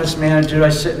the office manager. I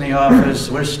sit in the office.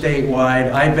 We're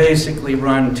statewide. I basically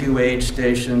run 2 aid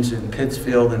stations in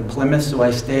Pittsfield and Plymouth, so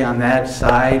I stay on that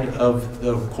side of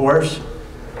the course.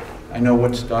 I know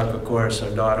Woodstock, of course.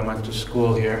 Our daughter went to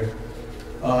school here.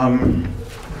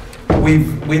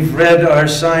 We've read our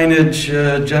signage,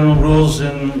 general rules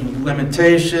and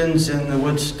limitations in the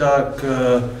Woodstock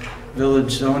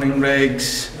Village zoning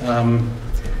regs.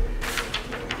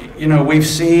 We've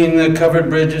seen the covered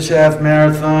bridges half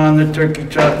marathon, the turkey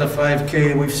trot, the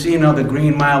 5K. We've seen all the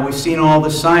Green Mile. We've seen all the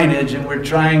signage, and we're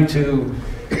trying to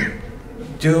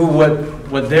do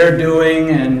what they're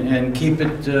doing and keep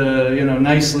it,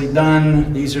 nicely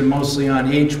done. These are mostly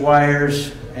on H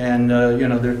wires, and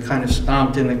they're kind of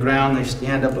stomped in the ground. They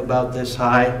stand up about this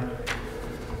high,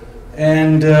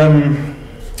 and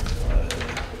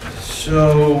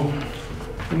so.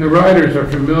 And the riders are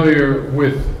familiar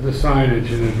with the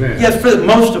signage in advance? Yes, for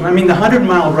most of them. I mean, the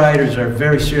 100-mile riders are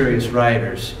very serious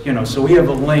riders. So we have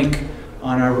a link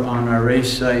on our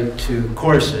race site to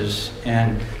courses,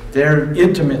 and they're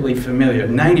intimately familiar.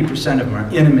 90% of them are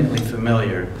intimately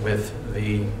familiar with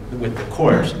the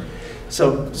course.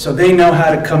 So they know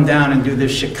how to come down and do the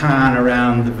chicane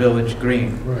around the village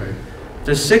green. Right.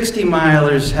 The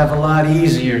 60-milers have a lot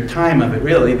easier time of it,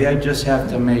 really. They just have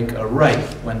to make a right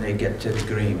when they get to the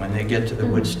green, when they get to the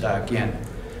Woodstock Inn.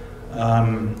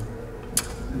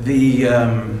 The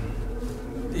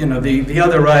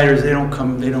other riders, they don't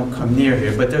come near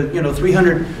here. But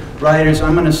 300 riders,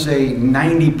 I'm going to say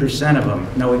 90% of them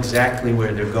know exactly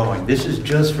where they're going. This is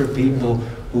just for people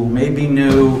who may be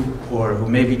new or who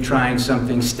may be trying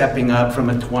something, stepping up from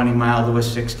a 20-mile to a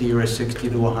 60 or a 60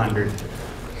 to 100.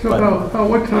 So about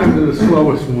what time do the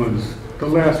slowest ones, the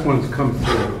last ones, come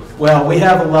through? Well, we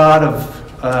have a lot of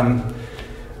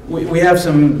we have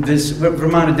some,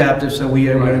 Vermont Adaptive, so we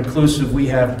are inclusive. We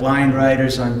have blind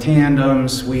riders on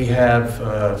tandems. We have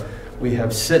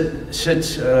sit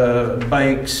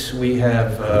bikes. We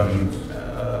have,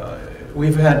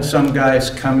 we've had some guys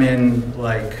come in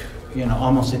like,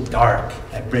 almost at dark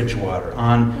at Bridgewater.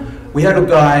 We had a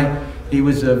guy, he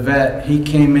was a vet, he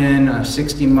came in a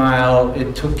 60-mile,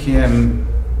 it took him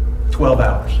 12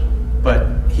 hours. But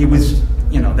he was,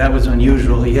 that was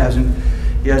unusual. He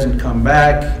hasn't come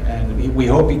back, and we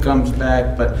hope he comes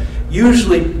back. But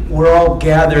usually we're all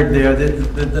gathered there.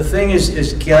 The thing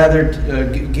is geared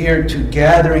to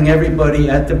gathering everybody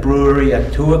at the brewery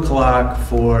at 2 o'clock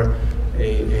for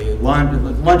a lunch.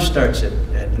 Lunch starts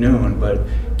at noon, but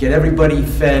get everybody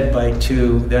fed by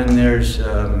 2. Then there's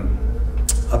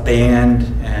a band,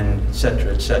 and et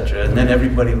cetera, and then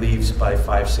everybody leaves by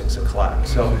 5, 6 o'clock.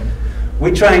 So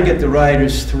we try and get the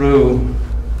riders through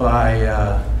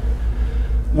by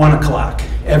 1 o'clock,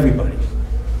 everybody.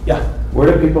 Yeah.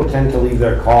 Where do people tend to leave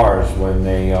their cars when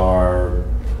they are?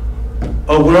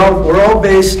 Oh, we're all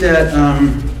based at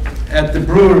the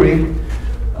brewery.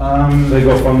 So they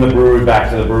go from the brewery back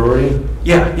to the brewery?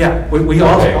 Yeah. We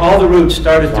all the routes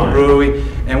start at the brewery,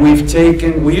 and we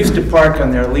used to park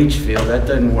on their leach field. That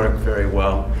doesn't work very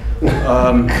well.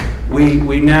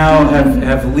 We now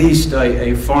have leased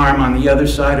a farm on the other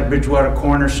side of Bridgewater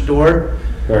Corner Store.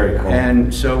 Very cool.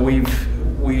 And so we're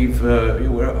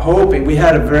hoping, we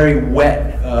had a very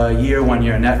wet year one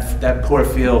year, and that poor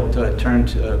field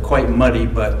turned quite muddy,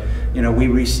 but we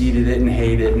reseeded it and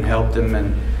hayed it and helped them.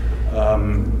 And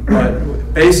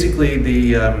but basically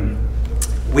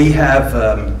we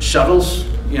have shuttles.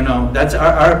 That's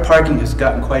our parking has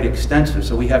gotten quite extensive,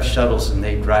 so we have shuttles, and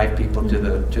they drive people to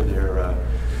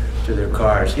their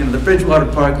cars. The Bridgewater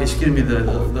Park,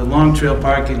 the Long Trail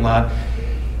parking lot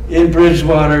in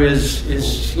Bridgewater is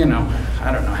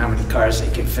I don't know how many cars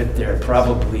they can fit there.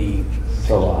 Probably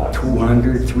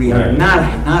 200, 300. Right.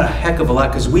 Not a heck of a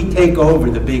lot, because we take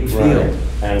over the big field. Right.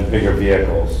 And bigger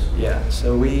vehicles. Yeah.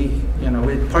 So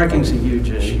parking's a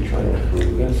huge issue.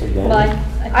 Well,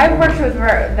 I've worked with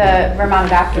the Vermont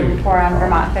Adaptive before on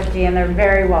Vermont 50, and they're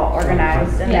very well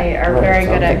organized, and they are very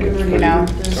good at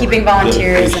keeping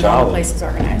volunteers and all the places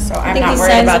organized. So I'm not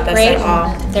worried about this at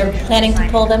all. They're planning to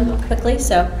pull them quickly,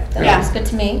 so that's good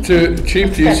to me.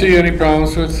 Chief, do you see any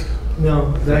problems with?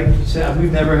 No, like you said,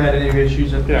 we've never had any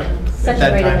issues at that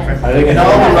time frame. I think it's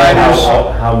all the riders,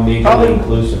 how majorly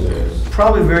inclusive it is.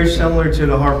 Probably very similar to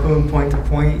the Harpoon point to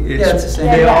point. It's the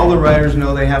same. All the riders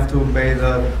know they have to obey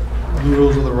the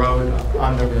rules of the road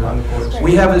on the course.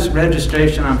 We have this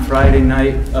registration on Friday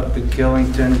night up at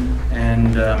Killington,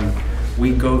 and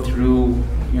we go through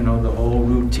the whole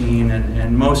routine,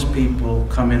 and most people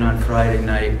come in on Friday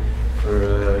night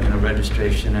for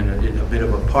registration and a bit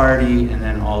of a party, and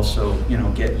then also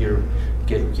get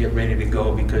ready to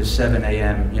go, because 7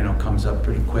 a.m. comes up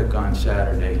pretty quick on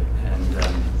Saturday, and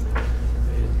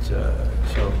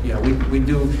so yeah,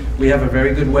 we have a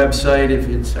very good website.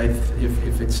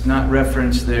 If it's not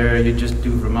referenced there, you just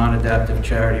do Vermont Adaptive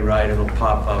Charity Ride, it'll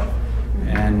pop up,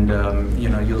 and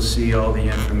you'll see all the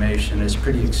information. It's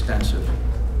pretty extensive.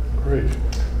 Great.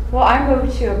 Well, I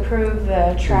move to approve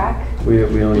the track. We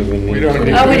don't even need to. We don't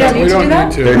need to do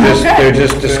that? They're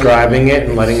just describing it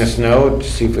and letting us know to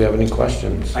see if we have any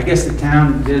questions. I guess the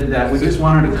town did that. We just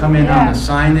wanted to come in on the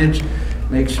signage,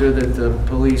 make sure that the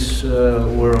police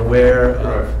were aware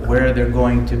of where they're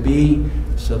going to be,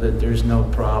 so that there's no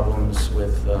problems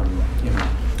with,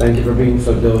 Thank you for being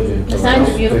so diligent. The signs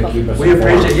are beautiful. We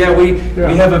appreciate it. Yeah,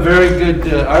 we have a very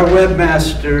good, our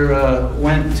webmaster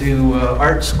went to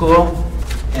art school,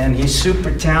 and he's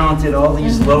super talented, all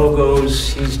these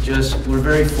logos. We're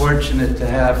very fortunate to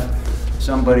have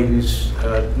somebody who's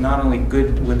not only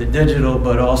good with the digital,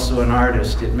 but also an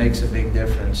artist. It makes a big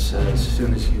difference as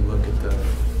soon as you look at the...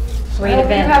 Great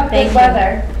event. Have good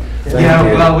weather. Yeah,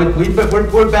 well,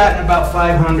 we're batting about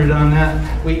 500 on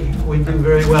that. We do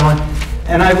very well.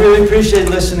 And I really appreciate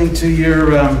listening to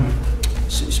your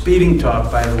speeding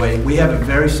talk, by the way. We have a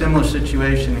very similar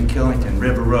situation in Killington,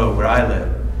 River Road, where I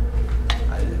live.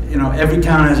 Every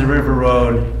town has a river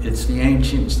road. It's the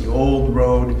ancient, it's the old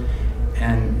road.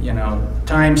 And,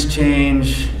 times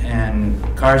change and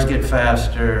cars get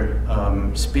faster.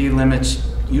 Speed limits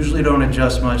usually don't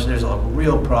adjust much. There's a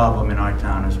real problem in our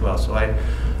town as well. So I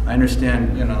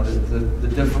understand, the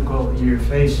difficulty you're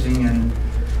facing, and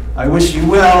I wish you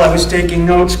well. I was taking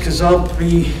notes because I'll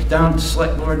be down to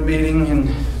select board meeting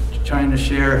and trying to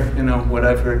share, what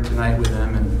I've heard tonight with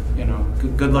them, and,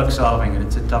 good luck solving it.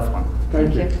 It's a tough one.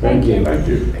 Thank you. Thank you. Thank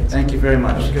you. Thank you very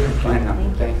much. Bye now.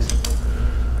 Thanks.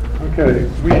 Okay,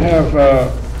 we have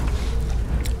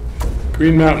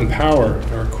Green Mountain Power,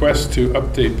 a request to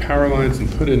update power lines and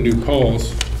put in new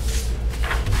poles.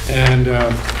 And,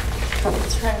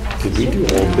 Did we do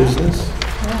old business?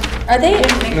 Are they?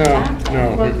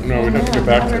 no, we have to go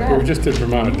back to, but we just did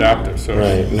Vermont Adaptive, so.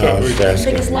 Right, no, I was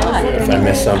asking. Biggest lot. If I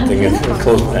missed something, it's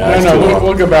close to No,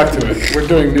 we'll go back to it. We're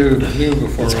doing new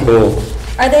before. It's cool.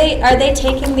 Are they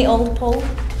taking the old pole?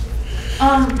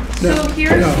 So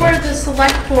here's where the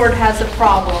select board has a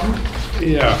problem.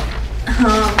 Yeah.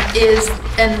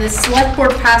 And the select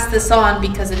board passed this on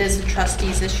because it is a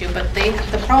trustees issue, but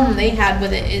the problem they had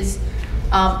with it is,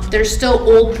 there's still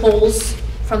old poles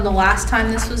from the last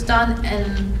time this was done,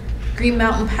 and Green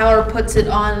Mountain Power puts it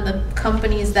on the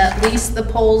companies that lease the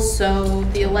poles, so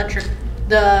the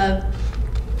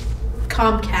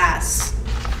Comcast,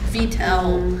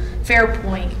 VTEL,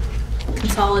 Fairpoint,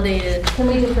 Consolidated. Can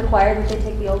we just require that they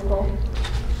take the old pole?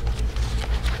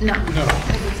 No.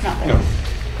 It's not No.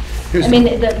 there. I mean,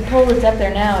 the pole that's up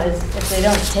there now is, if they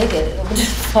don't take it, it'll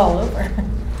just fall over.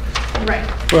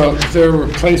 Right. Well, they're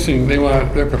proposing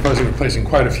replacing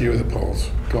quite a few of the poles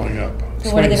going up.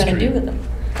 So what are they Swain going to do Street. with them?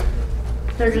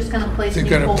 They're just gonna place new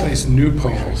They're poles. gonna place new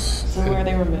poles. So where are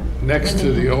they removed? Next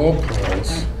to the old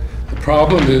poles. The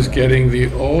problem is getting the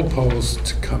old poles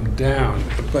to come down.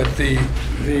 But the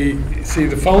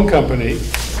phone company,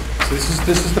 this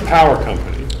is the power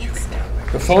company.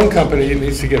 The phone company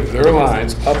needs to get their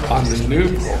lines up on the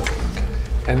new pole.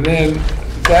 And then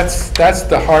that's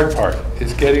the hard part,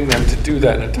 is getting them to do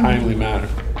that in a timely manner.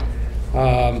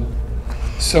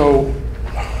 So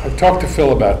I've talked to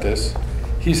Phil about this.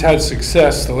 He's had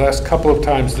success the last couple of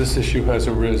times this issue has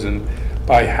arisen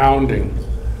by hounding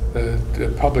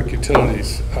the public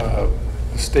utilities, the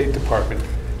State Department,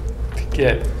 to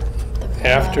get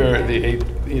after the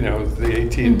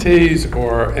AT&Ts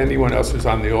or anyone else who's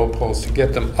on the old poles, to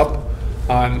get them up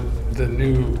on the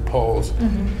new poles.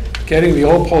 Getting the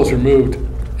old poles removed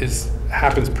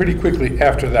happens pretty quickly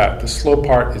after that. The slow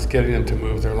part is getting them to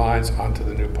move their lines onto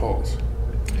the new poles.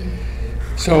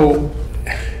 So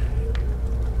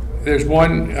there's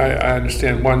one, I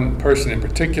understand one person in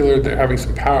particular, they're having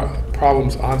some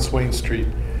problems on Swain Street,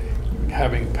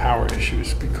 having power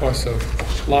issues because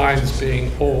of lines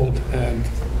being old and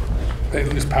they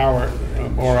lose power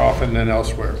more often than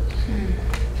elsewhere.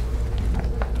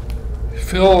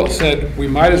 Phil said we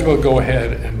might as well go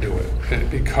ahead and do it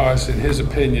because in his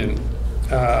opinion,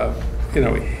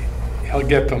 he'll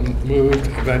get them moved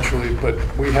eventually, but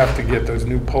we have to get those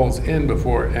new poles in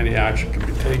before any action can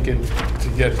be taken to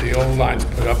get the old lines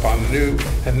put up on the new,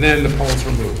 and then the poles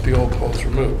removed, the old poles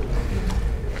removed.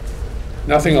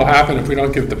 Nothing will happen if we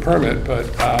don't give the permit,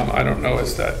 but I don't know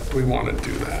is that we want to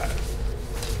do that.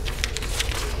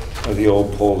 Are the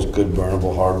old poles good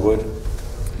burnable hardwood?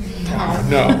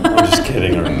 No. I'm just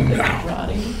kidding.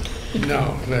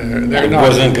 No, they're not. It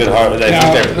wasn't good hardwood.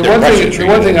 Now, the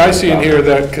one thing I see in here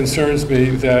that concerns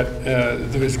me, that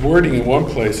there's wording in one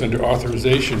place under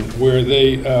authorization where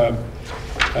the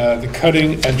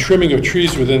cutting and trimming of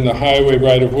trees within the highway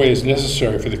right-of-way is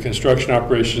necessary for the construction,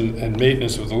 operation, and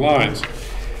maintenance of the lines.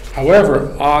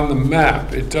 However, on the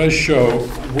map, it does show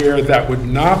where that would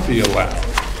not be allowed.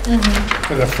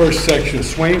 For the first section of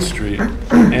Swain Street,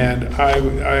 and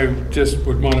I just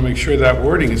would want to make sure that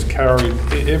wording is carried,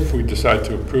 if we decide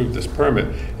to approve this permit,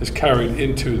 is carried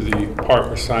into the part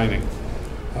we're signing.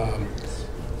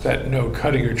 That no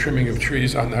cutting or trimming of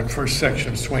trees on that first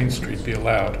section of Swain Street be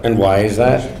allowed. And why is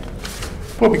that?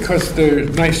 Well, because there's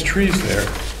nice trees there,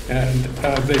 and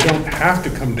they don't have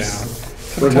to come down.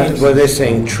 Well, they're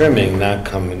saying trimming, not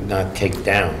take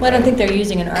down. Well, I don't think they're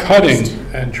using an arborist. Cutting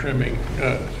and trimming,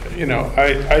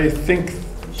 I think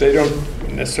they don't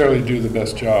necessarily do the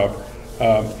best job.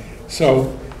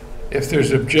 So if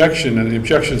there's objection, and the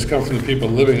objections come from the people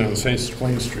living on St.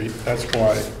 Swain Street, that's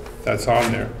why that's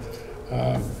on there.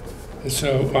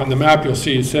 So on the map, you'll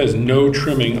see it says no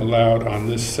trimming allowed on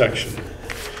this section.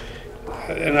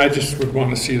 And I just would want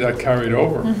to see that carried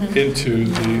over into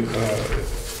the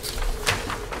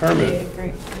permit.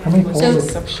 How many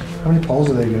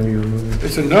poles are they going to be removing?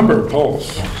 It's a number of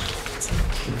poles. Do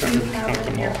you have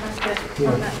in your packet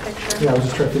on that picture? Yeah, I was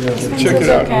just trying to figure out. Check it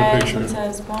out in the picture. It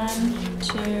says 1,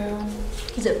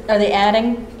 2. Are they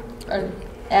adding? Are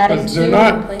adding They're 2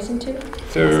 not- and replacing 2?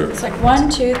 They're, It's like 1,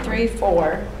 2, 3,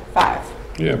 4, 5,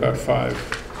 yeah, about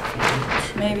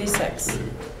 5. maybe 6.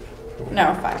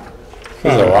 No, 5.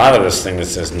 There's a lot of this thing that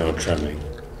says no trimming.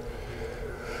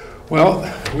 Well,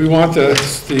 we want the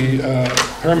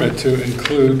permit to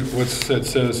include what it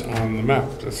says on the map,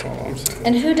 that's all I'm saying.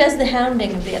 And who does the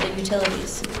hounding of the other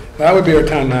utilities? That would be our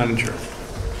town manager.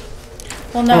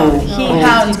 Well, no, he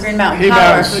hounds Green Mountain Power,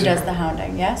 hounds- who does the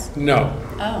hounding, yes? No,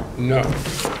 Oh. no,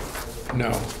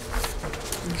 no.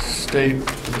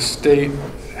 The state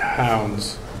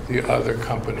hounds the other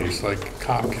companies like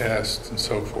Comcast and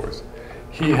so forth.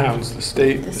 He hounds the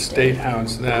state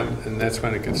hounds them, and that's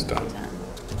when it gets done.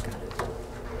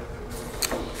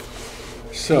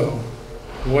 So,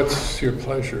 what's your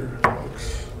pleasure,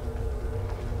 folks?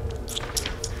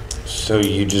 So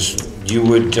you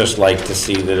would just like to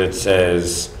see that it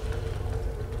says,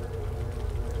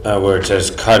 where it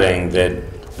says cutting, that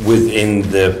within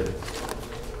the,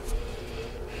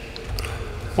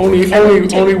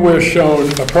 Only where shown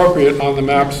appropriate on the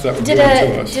maps that were Did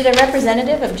given to us. a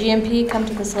representative of GMP come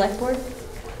to the select board?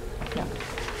 No.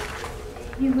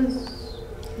 He was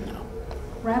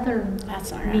rather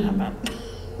That's not gonna mean happen.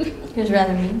 He was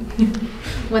rather mean.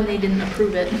 when they didn't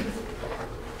approve it.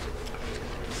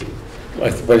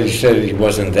 but he said he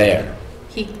wasn't there.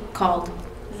 He called.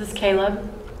 Is this Caleb?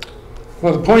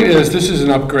 Well, the point is, this is an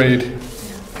upgrade.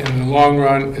 In the long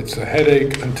run, it's a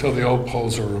headache until the old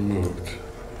poles are removed.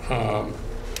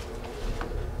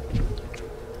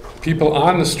 People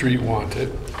on the street want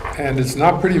it, and it's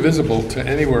not pretty visible to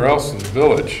anywhere else in the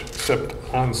village except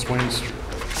on Swain Street,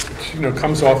 which,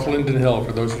 comes off Linden Hill,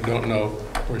 for those who don't know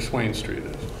where Swain Street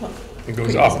is. It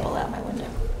goes up. Visible out my window.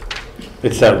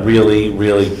 It's that really,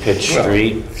 really pitched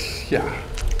street. Yeah.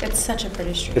 It's such a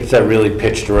pretty street. It's that really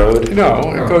pitched road. No,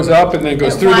 it goes up and then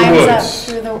goes It through the winds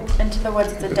up woods. into the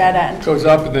woods, it's a dead end. Goes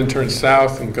up and then turns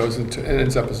south and and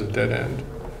ends up as a dead end.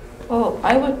 Well,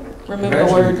 I would remove the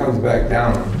Eventually word. it comes back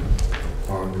down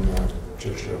on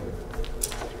Churchill.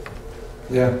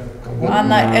 Yeah. On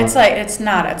the, it's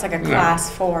like a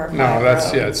class 4. No,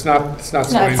 that's, road. it's not Swain That's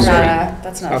Street.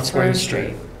 that's not Swain Spruce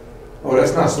Street. Oh,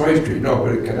 that's not Swain Street, no,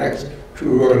 but it connects to the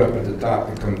road up at the top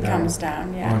and comes down. Comes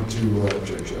down, yeah. Onto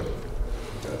Churchill.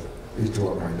 These two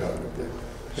are lined up right there.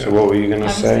 So what were you I gonna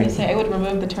was going to say? say, I would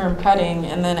remove the term cutting,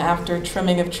 and then after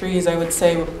trimming of trees, I would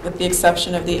say, with the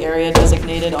exception of the area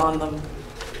designated on the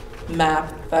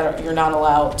map, that you're not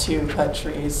allowed to cut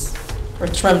trees or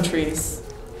trim trees.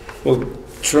 Well,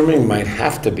 trimming might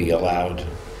have to be allowed,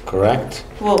 correct?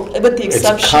 Well, with the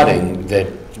exception. It's cutting that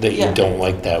Yeah. you don't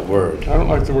like that word. I don't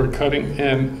like the word cutting,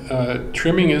 and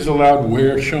trimming is allowed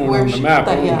where shown on the map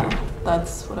only. Yeah,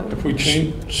 that's what I would. If we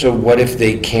change, So what if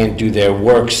they can't do their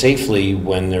work safely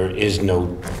when there is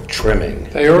no trimming?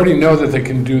 they already know that they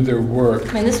can do their work.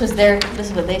 I mean, this is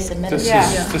what they submitted.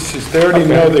 They already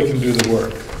know they can do the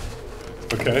work.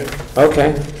 Okay?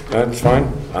 Okay, that's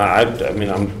fine. I mean,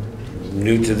 I'm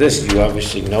new to this, you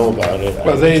obviously know about it.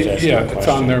 Well, I'm they, just asking yeah, it's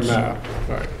on their questions. map.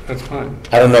 Right, that's fine.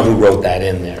 I don't know who wrote that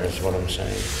in there, is what I'm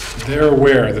saying. They're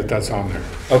aware that that's on there.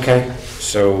 Okay,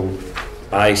 so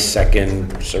I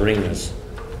second Serena's.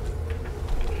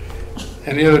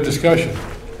 Any other discussion?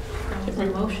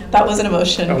 That wasn't a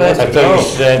motion, Oh, but I thought you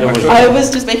said it was. I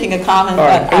was just making a comment All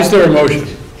that right, is there a motion?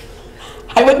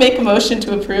 I would make a motion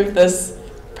to approve this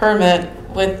permit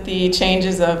with the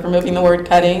changes of removing the word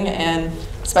cutting and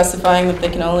specifying that they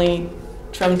can only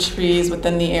trim trees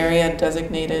within the area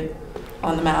designated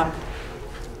on the map.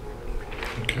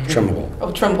 Trimmable.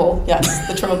 Oh, trimmable, yes,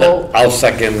 the trimmable. I'll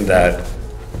second that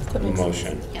That makes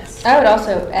motion. Yes. I would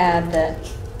also add that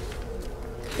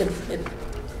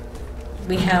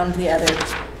we hound the other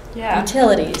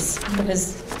utilities,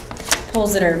 because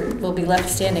poles that will be left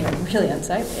standing are really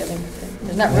unsightly. I mean,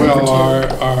 there's not room for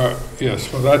Well, two.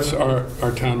 yes, well, that's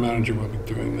our town manager will be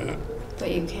doing that.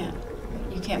 But you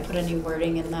can't put any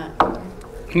wording in that.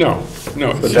 No,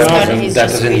 no. But it's that not-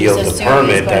 doesn't yield the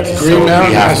permit, that's Green something we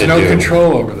Mountain have has to no do.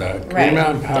 control over that. Green Right.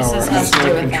 Mountain Power This has has to do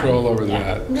no with them. control over Yeah.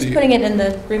 that. I'm just The- putting it in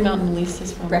the Green Mountain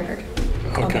leases from record.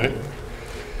 Okay.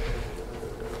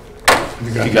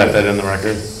 You got that in the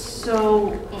record?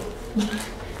 So,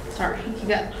 sorry, you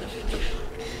got.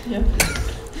 Yeah.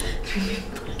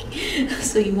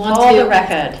 So you want Hold to. the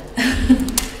record.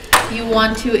 You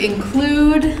want to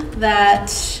include that,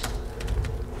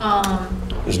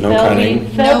 There's no cutting?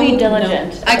 They'll be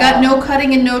diligent. I got no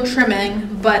cutting and no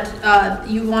trimming, but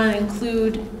you want to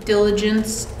include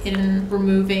diligence in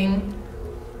removing.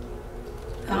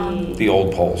 The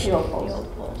old poles, The old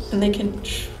poles. And they can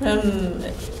trim,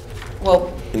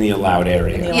 well, in the allowed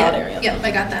area. in the allowed Yeah, area. yeah,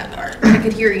 I got that part. I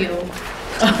could hear you.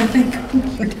 Down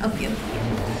the-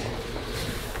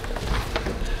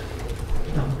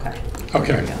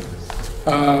 Okay.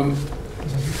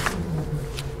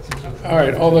 All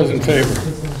right, all those in favor?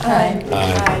 Aye.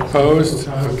 Opposed?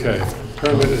 Okay.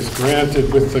 Permit is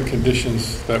granted with the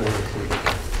conditions that were included.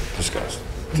 Discussed.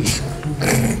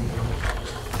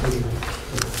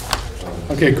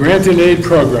 Okay, grant and aid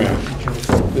program.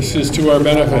 This is to our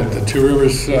benefit. The Two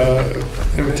Rivers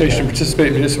invitation to participate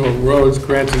in municipal roads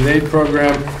grants and aid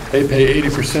program. They pay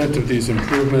 80% of these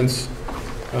improvements.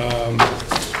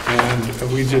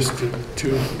 And we just,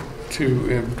 to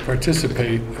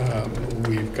participate,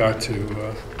 we've got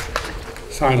to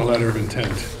sign a letter of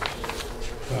intent.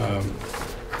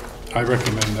 I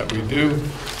recommend that we do,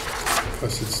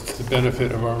 because it's to the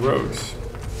benefit of our roads.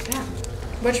 Yeah.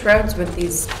 Which roads would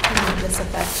this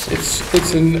affect?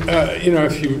 It's in, you know,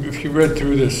 if you read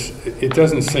through this, it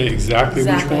doesn't say exactly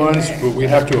which ones, right. but we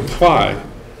have to apply.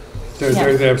 They Yeah.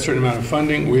 have a certain amount of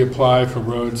funding. We apply for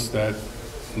roads that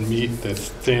meet the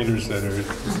standards that are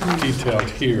detailed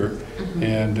here.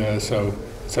 And so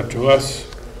it's up to us.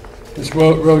 It's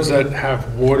roads that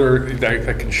have water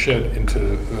that can shed into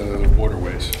the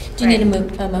waterways. Do you need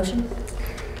a motion?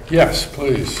 Yes,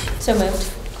 please. So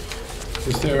moved.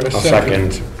 Is there a I'll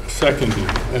second? Seconded.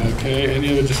 Okay,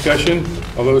 any other discussion?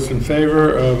 All those in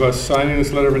favor of us signing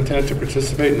this letter of intent to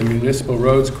participate in the municipal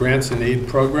roads grants and aid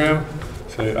program,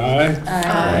 say aye.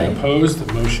 Aye. Opposed?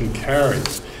 The motion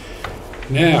carries.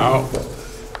 Now,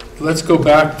 let's go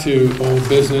back to old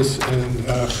business and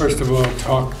first of all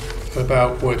talk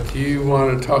about what you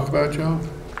want to talk about, Joe?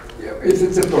 Yeah, if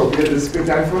it's appropriate, it's a good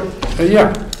time for it?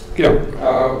 Yeah.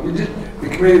 The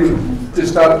committee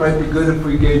just thought it might be good if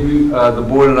we gave you, the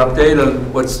board, an update on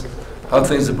how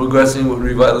things are progressing with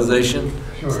revitalization.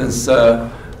 Sure. Since, I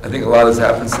think a lot has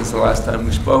happened since the last time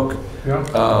we spoke. Yeah.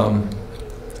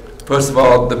 First of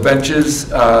all, the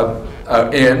benches are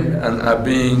in and are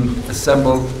being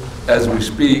assembled as we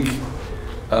speak.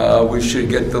 We should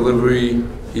get delivery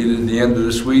either the end of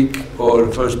this week or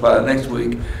the first part of next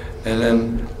week, and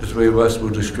then the three of us will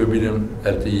distribute them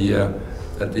at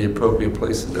the appropriate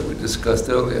places that we discussed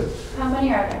earlier. How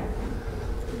many are there?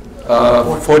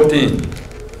 14.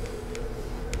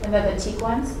 And they're the teak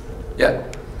ones? Yeah.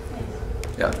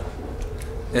 Yeah.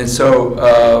 And so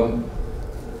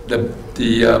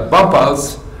the bump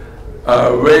outs,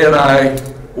 Ray and I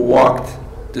walked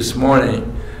this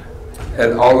morning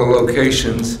at all the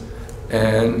locations,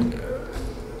 and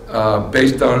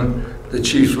based on the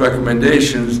chief's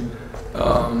recommendations,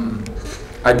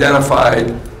 identified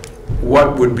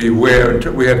what would be where.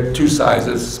 We have two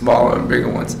sizes, smaller and bigger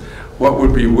ones. What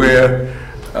would be where,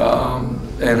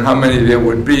 and how many there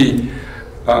would be.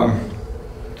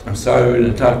 I'm sorry we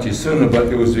didn't talk to you sooner, but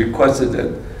it was requested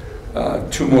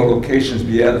that 2 more locations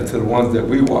be added to the ones that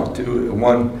we walked to.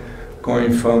 One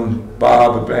going from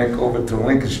Bar Harbor Bank over to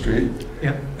Lincoln Street.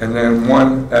 Yep. And then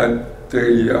one at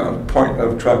the point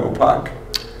of Tribal Park.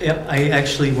 Yep, I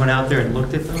actually went out there and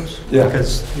looked at those. Yeah.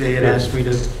 Because they had asked me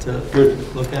to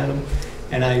look at them.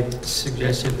 And I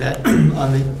suggested that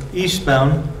on the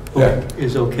eastbound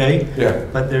is okay. Yeah.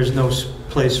 But there's no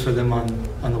place for them on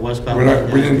the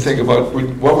westbound. We didn't think about,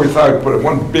 what we thought, we put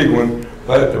one big one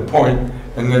right at the point,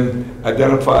 and then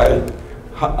identify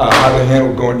how to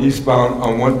handle going eastbound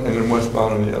on one and then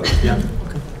westbound on the other. Yeah,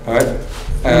 okay. All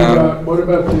right? What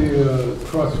about the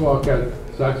crosswalk at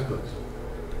Zach's place?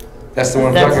 That's the one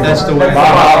I'm talking about. That's the one. Bar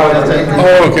Harbor.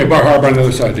 Oh, okay, Bar Harbor on the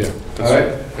other side, yeah. All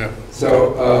right? Yeah.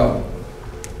 So,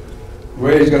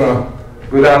 Ray's gonna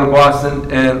go down to Boston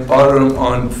and order them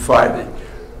on Friday.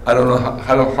 I don't know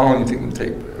how long you think it'll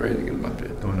take Ray to get them up there.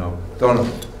 Don't know.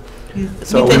 We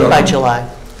So think don't by know. July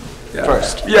Yeah.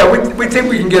 1st. Yeah, we think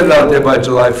we can get it out there by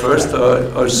July 1st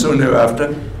or soon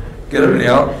thereafter. Get everything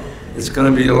out. It's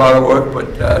going to be a lot of work,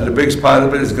 but the biggest part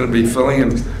of it is going to be filling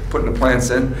and putting the plants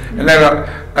in. And then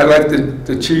I like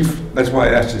the chief, that's why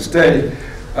I asked you to stay,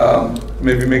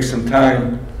 maybe make some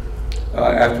time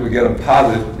after we get them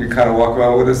potted. You kind of walk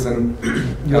around with us and...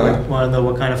 You want to know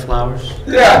what kind of flowers?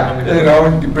 Yeah, you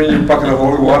know, you bring your bucket of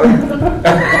holy water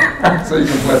so you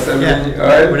can bless everything, all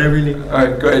right? Whatever you need. All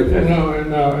right, great.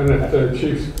 And if the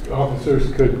chief's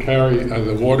officers could carry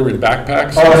the water in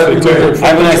backpacks. Oh, that'd be great. I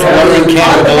have a nice watering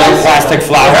can with a little plastic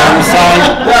flower on the side.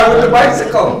 Yeah, with the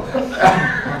bicycle.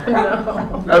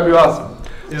 That'd be awesome.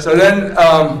 Yeah. So then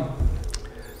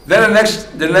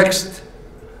the next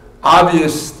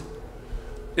obvious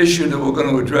issue that we're going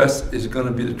to address is going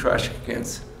to be the trash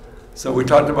cans. So we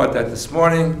talked about that this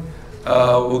morning.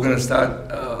 We're going to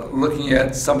start looking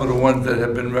at some of the ones that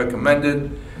have been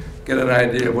recommended, get an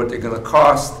idea of what they're going to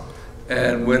cost,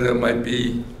 and where there might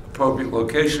be appropriate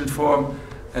location for them,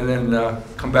 and then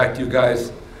come back to you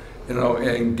guys, you know,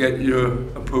 and get your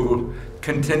approval,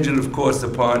 contingent, of course,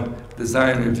 upon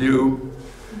design review,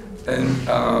 and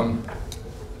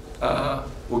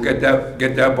we'll get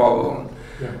that ball rolling.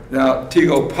 Yeah. Now,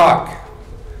 Tego Park,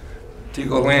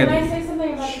 Tego Landing. Can I say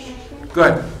something about the trash can? Go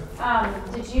ahead.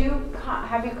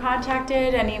 Have you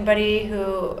contacted anybody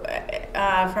who,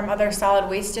 from other solid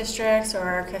waste districts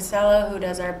or Casella who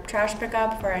does our trash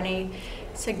pickup for any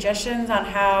suggestions on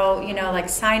how, you know, like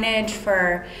signage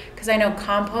for, because I know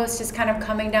compost is kind of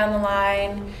coming down the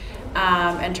line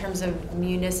in terms of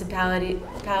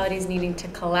municipalities needing to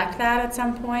collect that at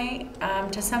some point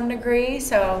to some degree.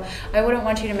 So I wouldn't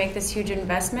want you to make this huge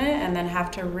investment and then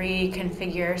have to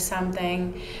reconfigure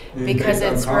something because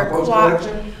it's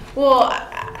required. Well,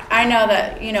 I know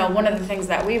that, you know, one of the things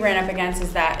that we ran up against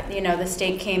is that, you know, the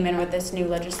state came in with this new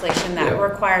legislation that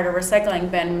required a recycling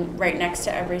bin right next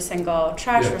to every single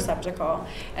trash receptacle.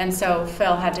 And so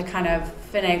Phil had to kind of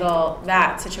finagle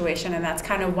that situation, and that's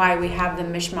kind of why we have the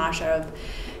mishmash of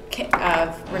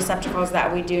receptacles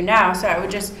that we do now. So I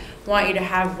would just want you to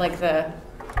have like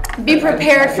be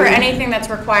prepared for anything that's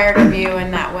required of you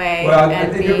in that way. Well, I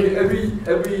think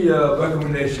every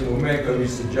recommendation we'll make, every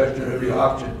suggestion, every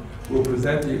option we'll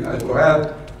present to you guys will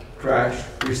have trash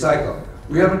recycle.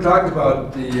 We haven't talked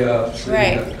about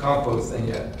the compost thing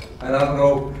yet. And I don't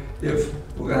know if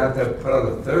we're gonna have to put out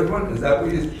a third one. Is that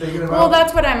what you're thinking about? Well,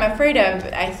 that's what I'm afraid of.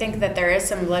 I think that there is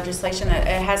some legislation that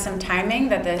it has some timing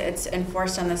that it's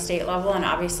enforced on the state level, and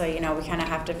obviously, you know, we kind of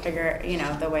have to figure, you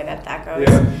know, the way that goes.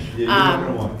 Yeah, you're not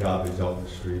gonna want garbage out in the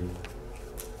street,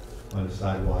 on the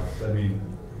sidewalks. I mean,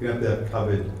 you have to have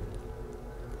covered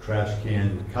trash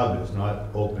can covers, not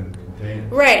open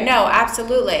containers. Right. No,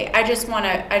 absolutely. I just want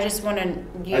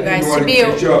you guys to be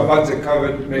make sure our butts are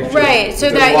covered. Make sure right,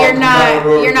 so that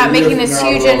you're not making this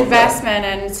huge investment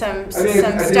and some stuff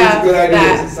it's a good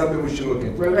idea. It's something we should look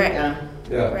into. Right.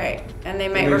 Yeah. Right. And they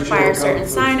might require certain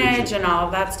signage and all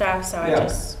of that stuff. So I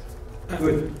just.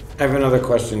 Good. I have another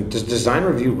question. Does design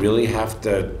review really have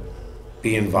to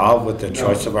be involved with the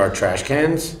choice of our trash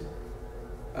cans?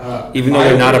 Even though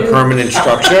they're not a permanent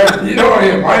structure? You don't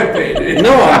hear my opinion.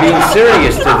 No, I'm being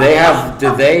serious.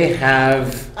 Do they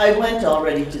have? I went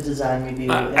already to design review.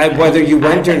 Whether you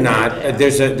went or not,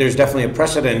 there's definitely a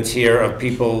precedence here of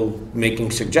people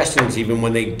making suggestions even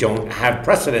when they don't have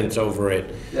precedence over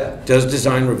it. Yeah. Does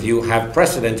design review have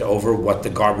precedence over what the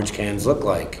garbage cans look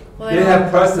like? Well, they have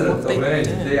precedence over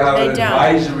anything. They are an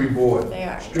advisory board. They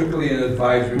are. Strictly an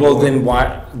advisory Well, board. then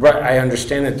why, right, I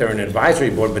understand that they're an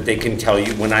advisory board, but they can tell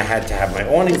you, when I had to have my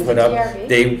awning put up,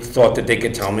 they thought that they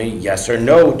could tell me yes or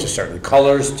no to certain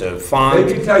colors, to font.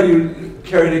 They can tell you,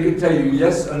 Kerry, they can tell you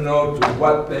yes or no to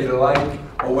what they like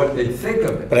or what they think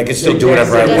of it. But I can still do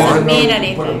whatever I want. It doesn't mean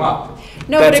anything. Put them up.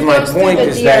 No, That's but it my goes point, through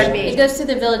the is that- DRB. It goes to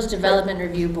the Village Development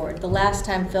Review Board. The last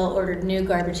time Phil ordered new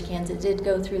garbage cans, it did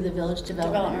go through the Village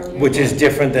Development Review. Which is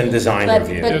different than design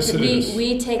review. But Yes, it is.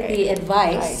 we take the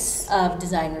advice of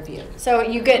design review. So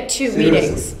you get two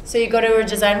meetings. So you go to a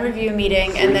design review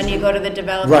meeting and then you go to the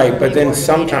development Right, review but then board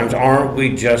sometimes meeting. aren't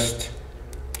we just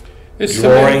It's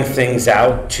drawing things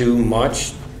out too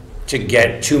much to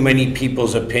get too many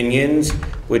people's opinions,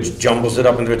 which jumbles it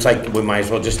up, and it's like, we might as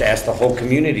well just ask the whole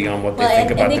community on what they Well,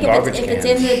 think I about the think garbage if cans.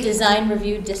 it's in the design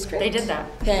review district. They did that.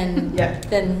 Then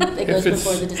it goes If it's-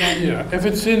 before the design review. Yeah, if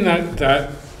it's in that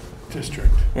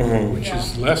district, Mhm. which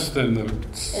is less than the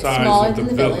size smaller of the than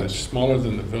the village, village. smaller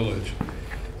than the village,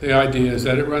 the idea is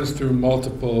that it runs through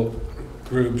multiple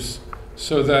groups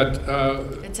so that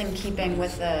It's in keeping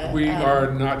with the. we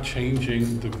are not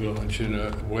changing the village in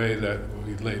a way that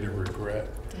we later regret.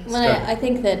 Well, I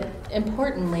think that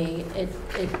importantly, it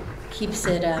keeps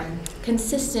it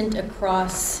consistent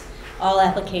across all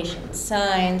applications.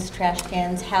 Signs, trash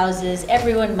cans, houses,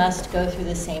 everyone must go through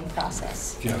the same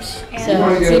process. Yes. If So we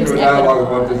want it to get into seems a dialogue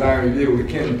equitable. about design review, we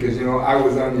can, because, you know, I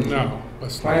was on the No,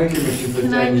 let's not. planning commission for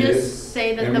Can I 10 just years.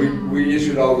 say that And we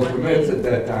issued all the permits at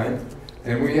that time,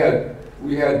 and we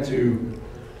had to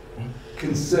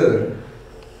consider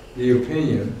the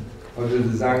opinion of the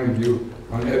design review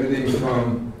on everything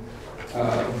from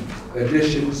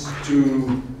additions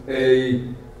to a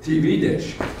TV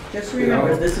dish. Just You know?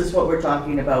 remember, this is what we're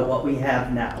talking about, what we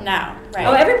have now. No, right.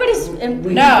 Oh, everybody's.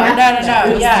 We No, have no, to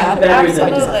no, do yeah, better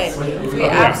than absolutely. We Yeah.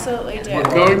 absolutely do. We're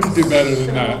going to do better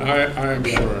than that, I am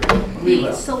sure.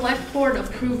 The select board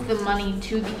approved the money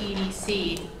to the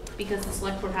EDC, because the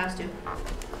select board has to,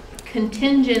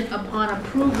 contingent upon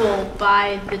approval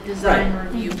by the design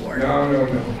review board. No.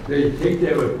 They take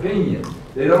their opinion.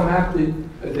 They don't have to,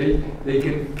 they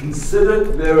can consider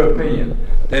their opinion.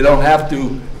 They don't have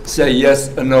to say yes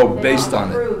or no based on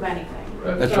it. Approve anything.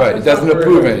 That's right, it doesn't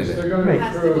approve anything. They're going to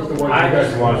approve the one. I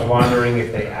just was wondering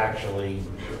if they actually.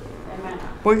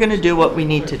 We're going to do what we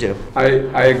need to do. I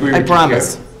agree with you. I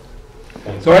promise.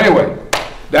 Karen. So anyway,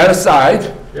 that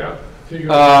aside, Yeah.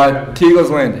 Teagle's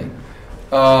Landing.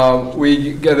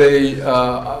 We get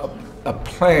a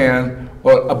plan,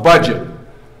 or a budget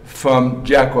from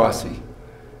Jack Rossi,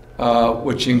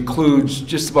 which includes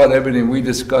just about everything we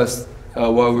discussed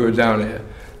while we were down there.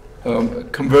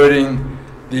 Converting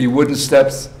the wooden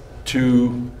steps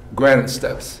to granite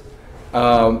steps,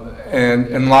 and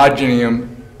enlarging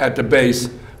them at the base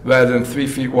rather than 3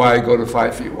 feet wide, go to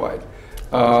 5 feet wide.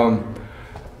 A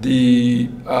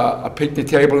picnic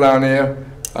table down there,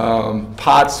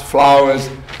 pots, flowers,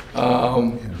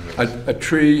 a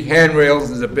tree, handrails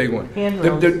is a big one.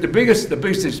 The biggest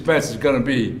expense is going to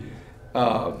be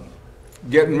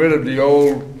getting rid of the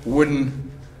old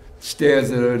wooden stairs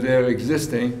that are there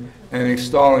existing and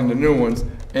installing the new ones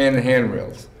and the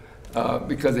handrails.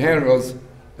 Because the handrails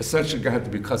essentially going to have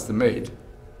to be custom made.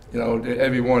 You know,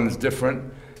 every one is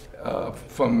different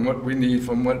from what we need,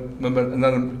 from what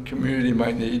another community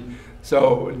might need.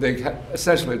 So they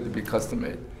essentially have to be custom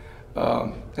made.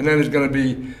 And then there's going to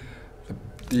be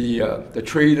the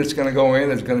tree that's going to go in.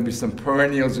 There's going to be some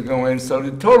perennials that go in. So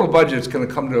the total budget is going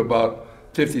to come to about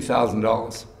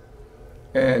 $50,000.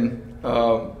 And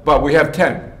but we have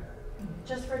 10.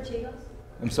 Just for Tegels?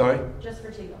 I'm sorry? Just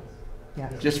for Tegels. Yeah.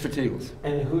 Just for Tegels.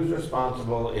 And who's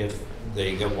responsible if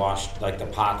they get washed, like the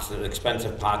pots, the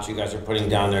expensive pots you guys are putting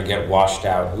down there get washed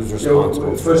out? Who's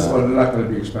responsible for First of that? all, they're not going to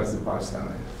be expensive pots down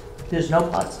there. There's no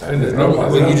pots down And there. there's no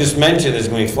pots. Well, you just mentioned there's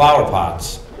going to be flower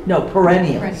pots. No,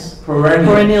 perennials. Perennials.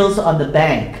 Perennials on the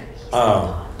bank,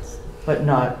 Oh, but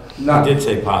not, you did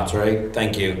say pots, right?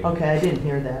 Thank you. okay, I didn't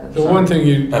hear that. I'm The sorry. one thing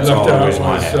you That's left all the out reason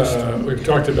why I was, we've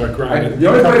talked about granite. The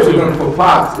only place we're going to put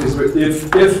pots is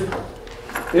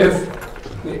if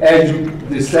as you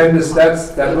descend the steps,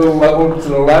 that little level to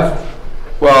the left,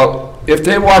 well, if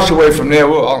they wash away from there,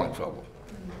 we're all in trouble.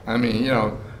 I mean, you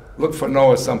know, look for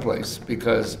Noah someplace,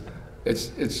 because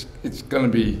it's going to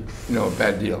be, you know, a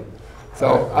bad deal.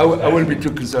 So I wouldn't be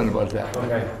too concerned about that.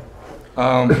 Okay.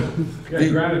 Okay,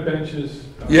 granite benches.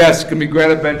 Yes, can be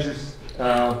granite benches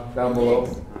down below.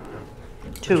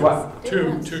 Two.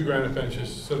 Two granite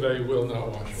benches, so they will not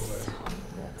wash away.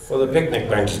 Well, the picnic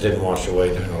benches didn't wash away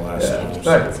during the last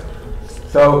storm. Right.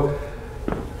 So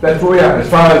that's where we are. As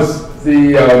far as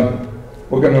the,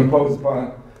 we're going to impose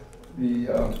upon the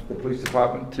police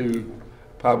department to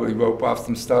probably rope off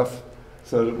some stuff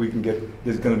so that we can get,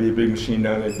 there's going to be a big machine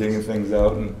down there digging things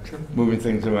out and moving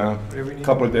things around. A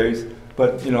couple of days.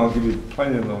 But, you know, I'll give you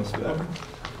plenty of loans for that.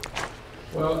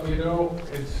 Well, you know,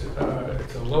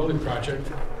 it's a lovely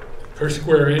project. Per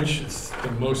square inch, it's the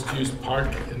most used park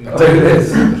in the town. It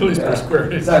is. At least per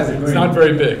square inch. It's not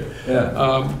very big.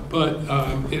 Yeah.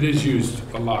 But it is used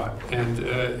a lot. And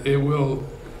it will,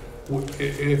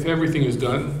 if everything is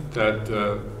done that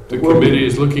the committee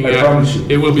is looking at,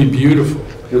 it will be beautiful.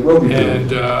 It will be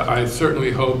beautiful. And I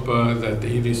certainly hope that the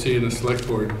EDC and the select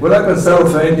board We're not going to settle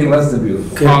for anything less than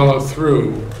beautiful. follow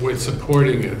through with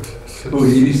supporting it. Who,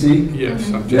 EDC? Yes,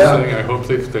 I'm just Yeah. saying, I hope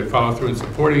they follow through in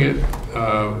supporting it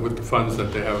with the funds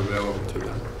that they have available to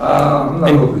them. I'm not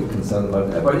overly concerned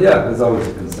about that, but yeah, there's always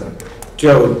a concern.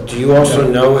 Joe, do you also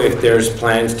know if there's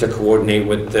plans to coordinate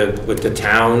with the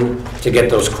town to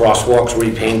get those crosswalks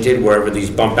repainted wherever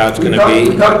these bump outs going to be?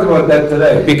 We talked about that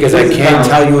today. Because I can't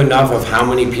tell you enough of how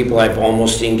many people I've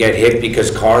almost seen get hit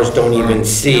because cars don't even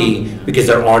see because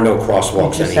there are no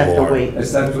crosswalks You just have to anymore. wait.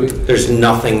 Essentially. There's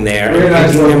nothing there. Very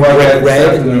nice Painting them one, brick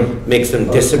red, red makes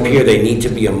them disappear. They need to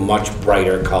be a much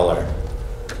brighter color.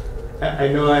 I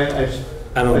know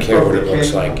I don't care what it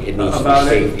looks like. It needs to be about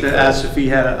safe. it, to ask if he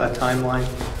had a timeline.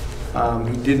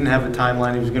 He didn't have a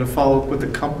timeline. He was going to follow up with the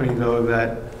company, though,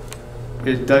 that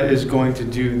is going to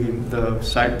do the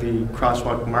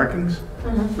crosswalk markings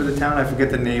for the town. I forget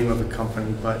the name of the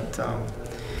company, but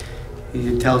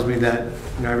he tells me that,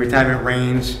 you know, every time it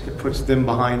rains, it puts them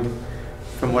behind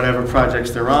from whatever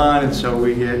projects they're on, and so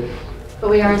we get. But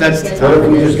we are. That's What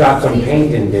if we just got some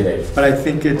paint and did it? But I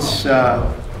think it's,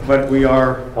 but we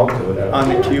are on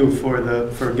the queue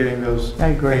for getting those. I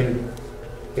agree. painted.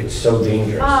 It's so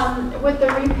dangerous. With the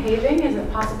repaving, is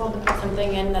it possible to put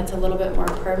something in that's a little bit more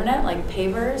permanent, like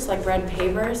pavers, like red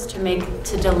pavers,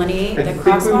 to delineate the I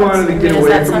crosswalks? think we wanted to get Is away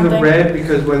that from the something? red,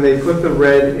 because when they put the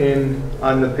red in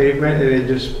on the pavement, it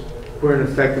just weren't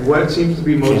effective. What seems to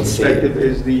be Can't most see it. effective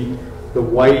is the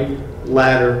white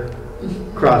ladder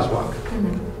crosswalk.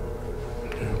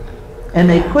 And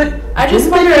they put. I just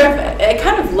wonder if, it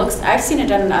kind of looks, I've seen it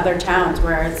done in other towns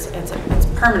where it's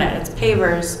permanent, it's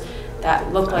pavers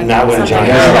that look like Not when something. giant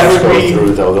That trucks would go be-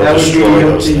 through though, they'll That would destroy be up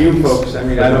those to you things. folks. I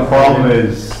mean, I The don't. problem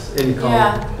is, Any call.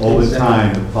 Yeah. all the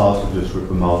time, the police will just rip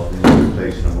them out and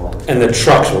replace them all. And the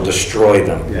trucks will destroy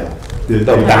them. Yeah. They'll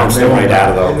bounce them right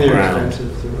out of And the they're ground.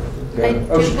 expensive too. I do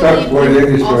Those trucks, boy, they believe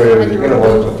we destroy also had everything. to You gotta watch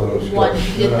out for remove those one, trucks.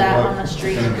 who did that on the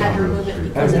street and had to remove it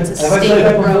because it's a Have I said state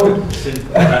that before? road.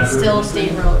 It's still a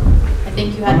state road. I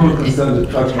think you had. I'm a little concerned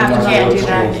that trucks have might to not do go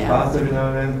that. past every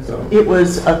now and then, so. It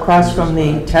was across from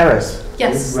the terrace.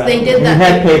 Yes, they did We that.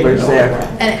 had papers there.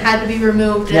 And it had to be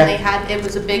removed, Yeah. and they had, it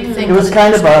was a big thing. It was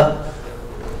kind of a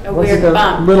A weird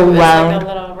bump. little It was round. like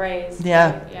a little raised.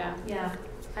 Yeah. Yeah. Yeah,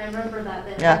 I remember that.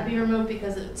 It Yeah. had to be removed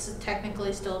because it's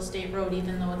technically still a state road,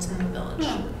 even though it's in the village.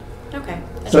 Okay.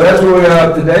 So that's where we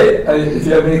are today. If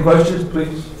you have any questions,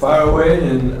 please fire away,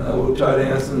 and we'll try to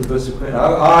answer them as best we can.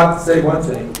 I'll have to say one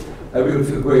thing. I really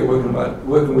feel great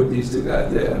working with these two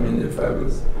guys there. I mean, they're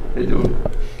fabulous. They do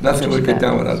nothing would get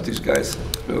done without these guys,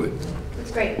 really.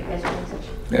 It's great. You guys are doing such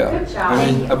Yeah. good job. I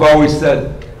mean, I've always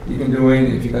said you can do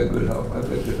anything if you got good help. I've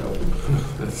got good help.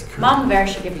 That's great. Mom Bear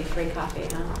should give you free coffee,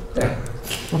 huh?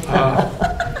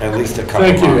 At least a couple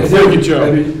Thank you, months. thank you, Joe.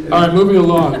 All right, moving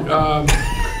along.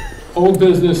 Old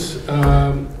business,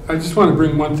 I just want to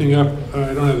bring one thing up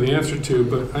I don't have the answer to,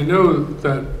 but I know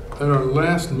that at our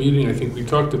last meeting, I think we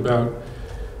talked about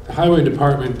the Highway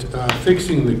Department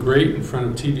fixing the grate in front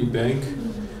of TD Bank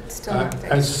Still not fixed.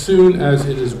 as soon as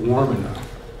it is warm enough.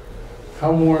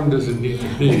 How warm does it need to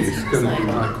be is going to be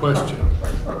my question.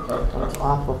 It's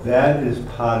awful. That is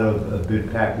part of a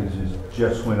bid package that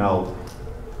just went out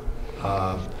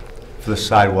for the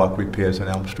sidewalk repairs on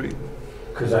Elm Street.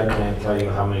 Because I can't tell you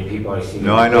how many people I see.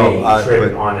 No, I know,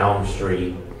 Trip but- on Elm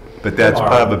Street. But that's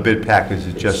part of a bid package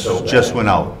that It's so just bad. went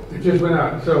out. It just went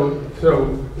out.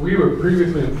 So we were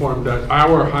previously informed that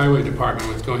our Highway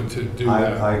Department was going to do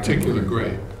that I can particular look into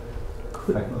grade.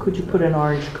 Could you put an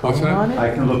orange What's cone that? on it? I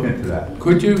can look into that.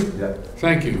 Could you? Yeah.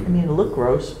 Thank you. I mean, it looked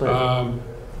gross, but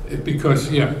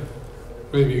Because, yeah,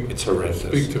 maybe It's horrendous.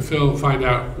 speak to Phil, find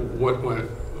out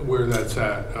where that's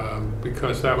at,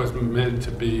 because that was meant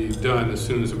to be done as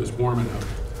soon as it was warm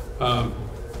enough.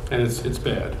 And it's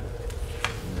bad.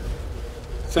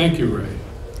 Thank you, Ray.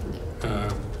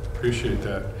 Appreciate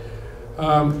that.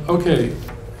 Okay,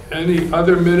 any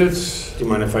other minutes? Do you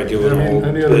mind if I do an old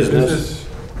Any other business?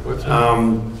 What's that?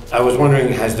 I was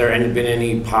wondering, has there been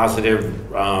any positive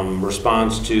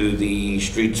response to the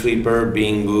street sweeper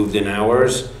being moved in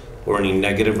hours? Or any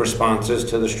negative responses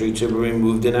to the street sweeper being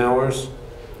moved in hours?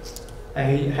 I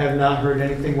have not heard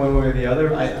anything one way or the other.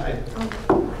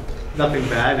 Nothing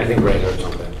bad. I think Ray heard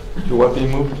something. To what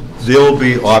being moved? There will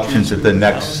be options at the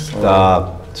next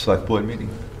select board meeting.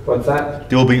 What's that?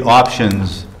 There will be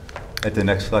options at the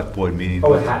next select board meeting.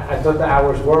 Oh, I thought the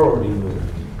hours were already moved.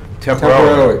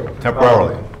 Temporarily.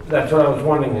 That's what I was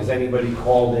wondering. Has anybody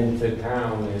called into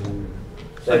town and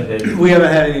said that? We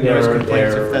haven't had any noise they're-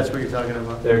 complaints, they're- if that's what you're talking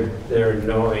about. They're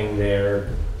knowing their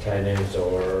tenants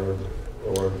or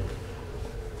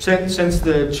Since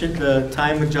the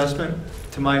time adjustment,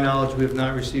 to my knowledge, we have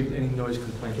not received any noise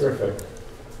complaints. terrific.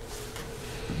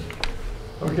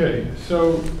 Okay,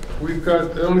 so we've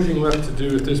got, the only thing left to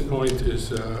do at this point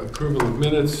is approval of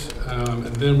minutes, and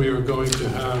then we are going to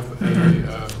have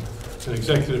an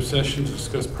executive session to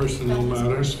discuss personnel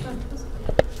matters.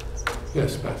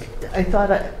 Yes, Beth? I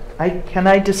thought can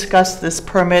I discuss this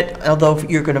permit, although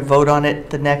you're going to vote on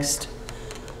it the next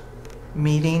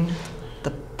meeting?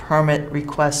 The permit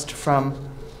request from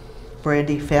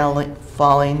Brandy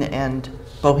Falling and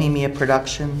Bohemia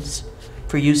Productions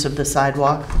for use of the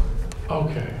sidewalk?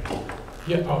 Okay.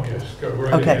 Yeah, oh, yes, go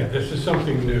right Okay. ahead. This is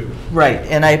something new. Right,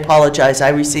 and I apologize, I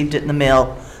received it in the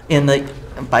mail,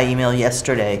 by email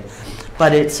yesterday.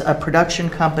 But it's a production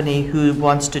company who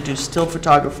wants to do still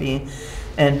photography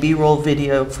and B-roll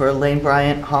video for a Lane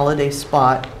Bryant holiday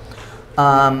spot,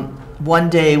 one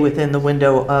day within the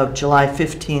window of July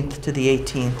 15th to the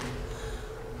 18th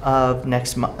of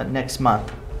next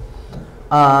month.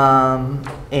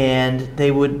 And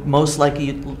they would most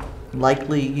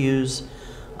likely use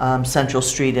Central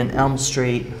Street and Elm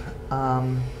Street,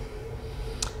 and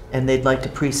they'd like to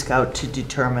pre-scout to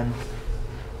determine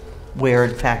where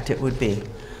in fact it would be.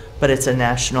 But it's a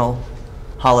national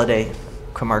holiday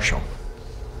commercial.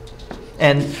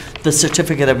 And the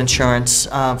certificate of insurance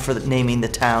for naming the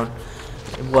town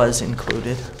was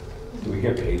included. Do we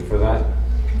get paid for that?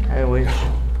 I wish.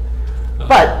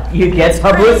 But you get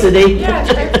publicity. Yeah,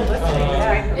 it's great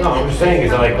publicity. No, I'm just saying,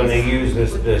 is like when they use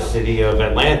the city of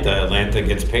Atlanta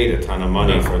gets paid a ton of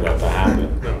money for that to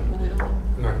happen. No,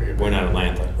 not gonna get We're paid. not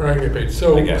Atlanta. We're not gonna get paid.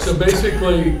 I guess. So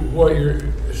basically, what you're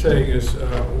saying is,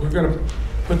 we're gonna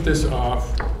put this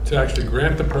off to actually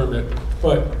grant the permit,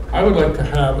 but I would like to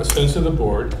have a sense of the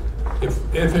board, if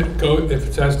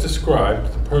it's as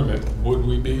described, the permit, would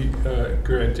we be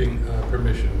granting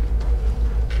permission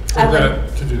I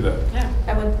would. to do that? Yeah,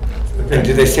 I would. And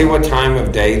do they say what time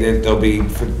of day that they'll be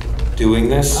for doing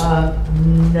this?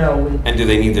 No. And do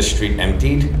they need the street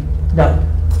emptied? No.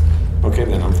 Okay,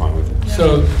 then I'm fine with it.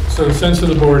 So the sense of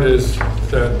the board is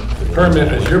that the permit,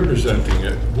 as you're presenting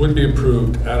it, would be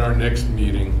approved at our next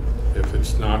meeting if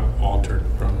it's not altered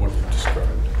from what you've described.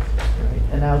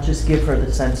 And I'll just give her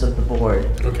the sense of the board.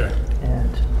 Okay.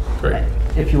 And great.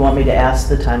 If you want me to ask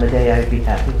the time of day, I'd be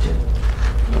happy to.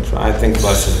 I think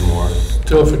less is more.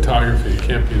 Still photography,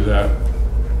 can't be that.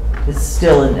 It's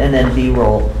still and then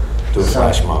B-roll. Do a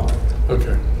flash mob.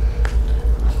 Okay.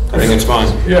 I think it's fine.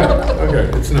 Yeah, okay,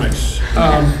 it's nice.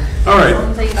 All right,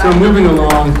 so moving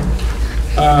along,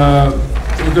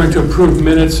 we're going to approve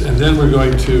minutes, and then we're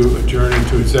going to adjourn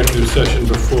into executive session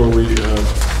before we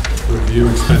review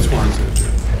expense warrants.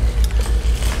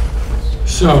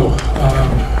 So,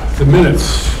 the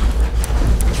minutes.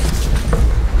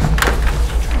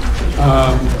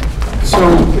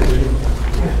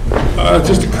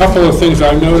 Just a couple of things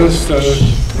I noticed.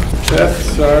 Beth,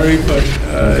 sorry, but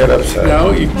get upset.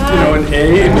 No, you know, an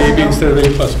A maybe instead of A++.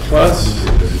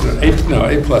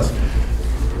 A plus.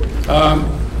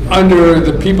 Under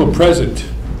the people present,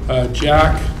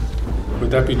 Jack,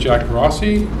 would that be Jack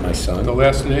Rossi? My son. The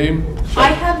last name?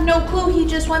 I have no clue. He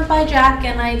just went by Jack,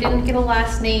 and I didn't get a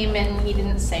last name, and he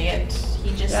didn't say it.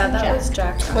 He just said Jack. was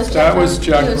Jack. That was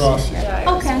Jack Rossi.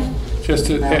 Okay. Just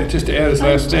to add his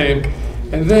last name.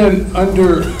 And then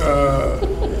under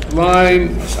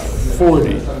line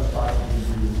 40,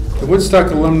 the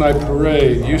Woodstock Alumni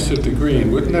Parade, use of the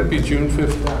green, wouldn't that be June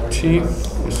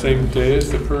 15th, the same day as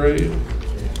the parade?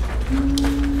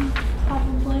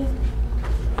 Probably.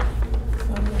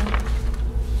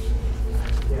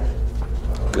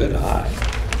 Good eye.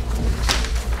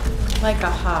 Like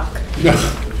a hawk. No,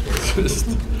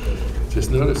 just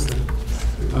noticed that.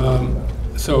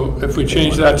 So if we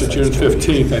change that to June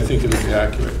 15th, I think it'll be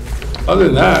accurate. Other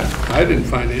than that, I didn't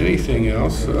find anything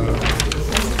else.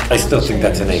 I still think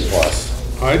that's an A+.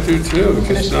 I do too,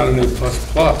 because it's not an A++.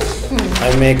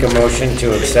 I make a motion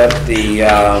to accept the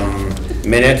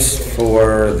minutes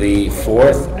for the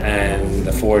 4th and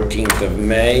the 14th of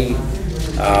May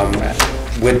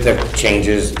with the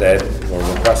changes that were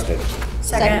requested.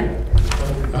 Second.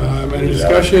 Any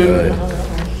discussion?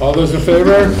 All those in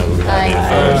favor?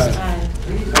 Aye.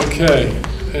 Okay,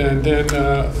 and then,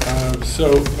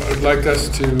 so I'd like us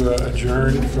to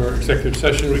adjourn for executive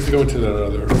session. We can go into that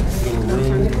other little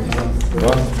room.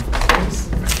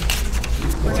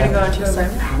 We're going to go into a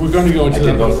room. We're going to go into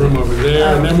that little room over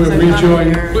there, and then we'll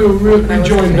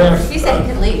rejoin back. He said he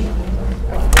could leave.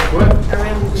 What? Are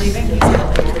we leaving? He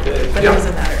said, but it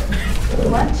doesn't matter.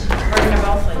 What?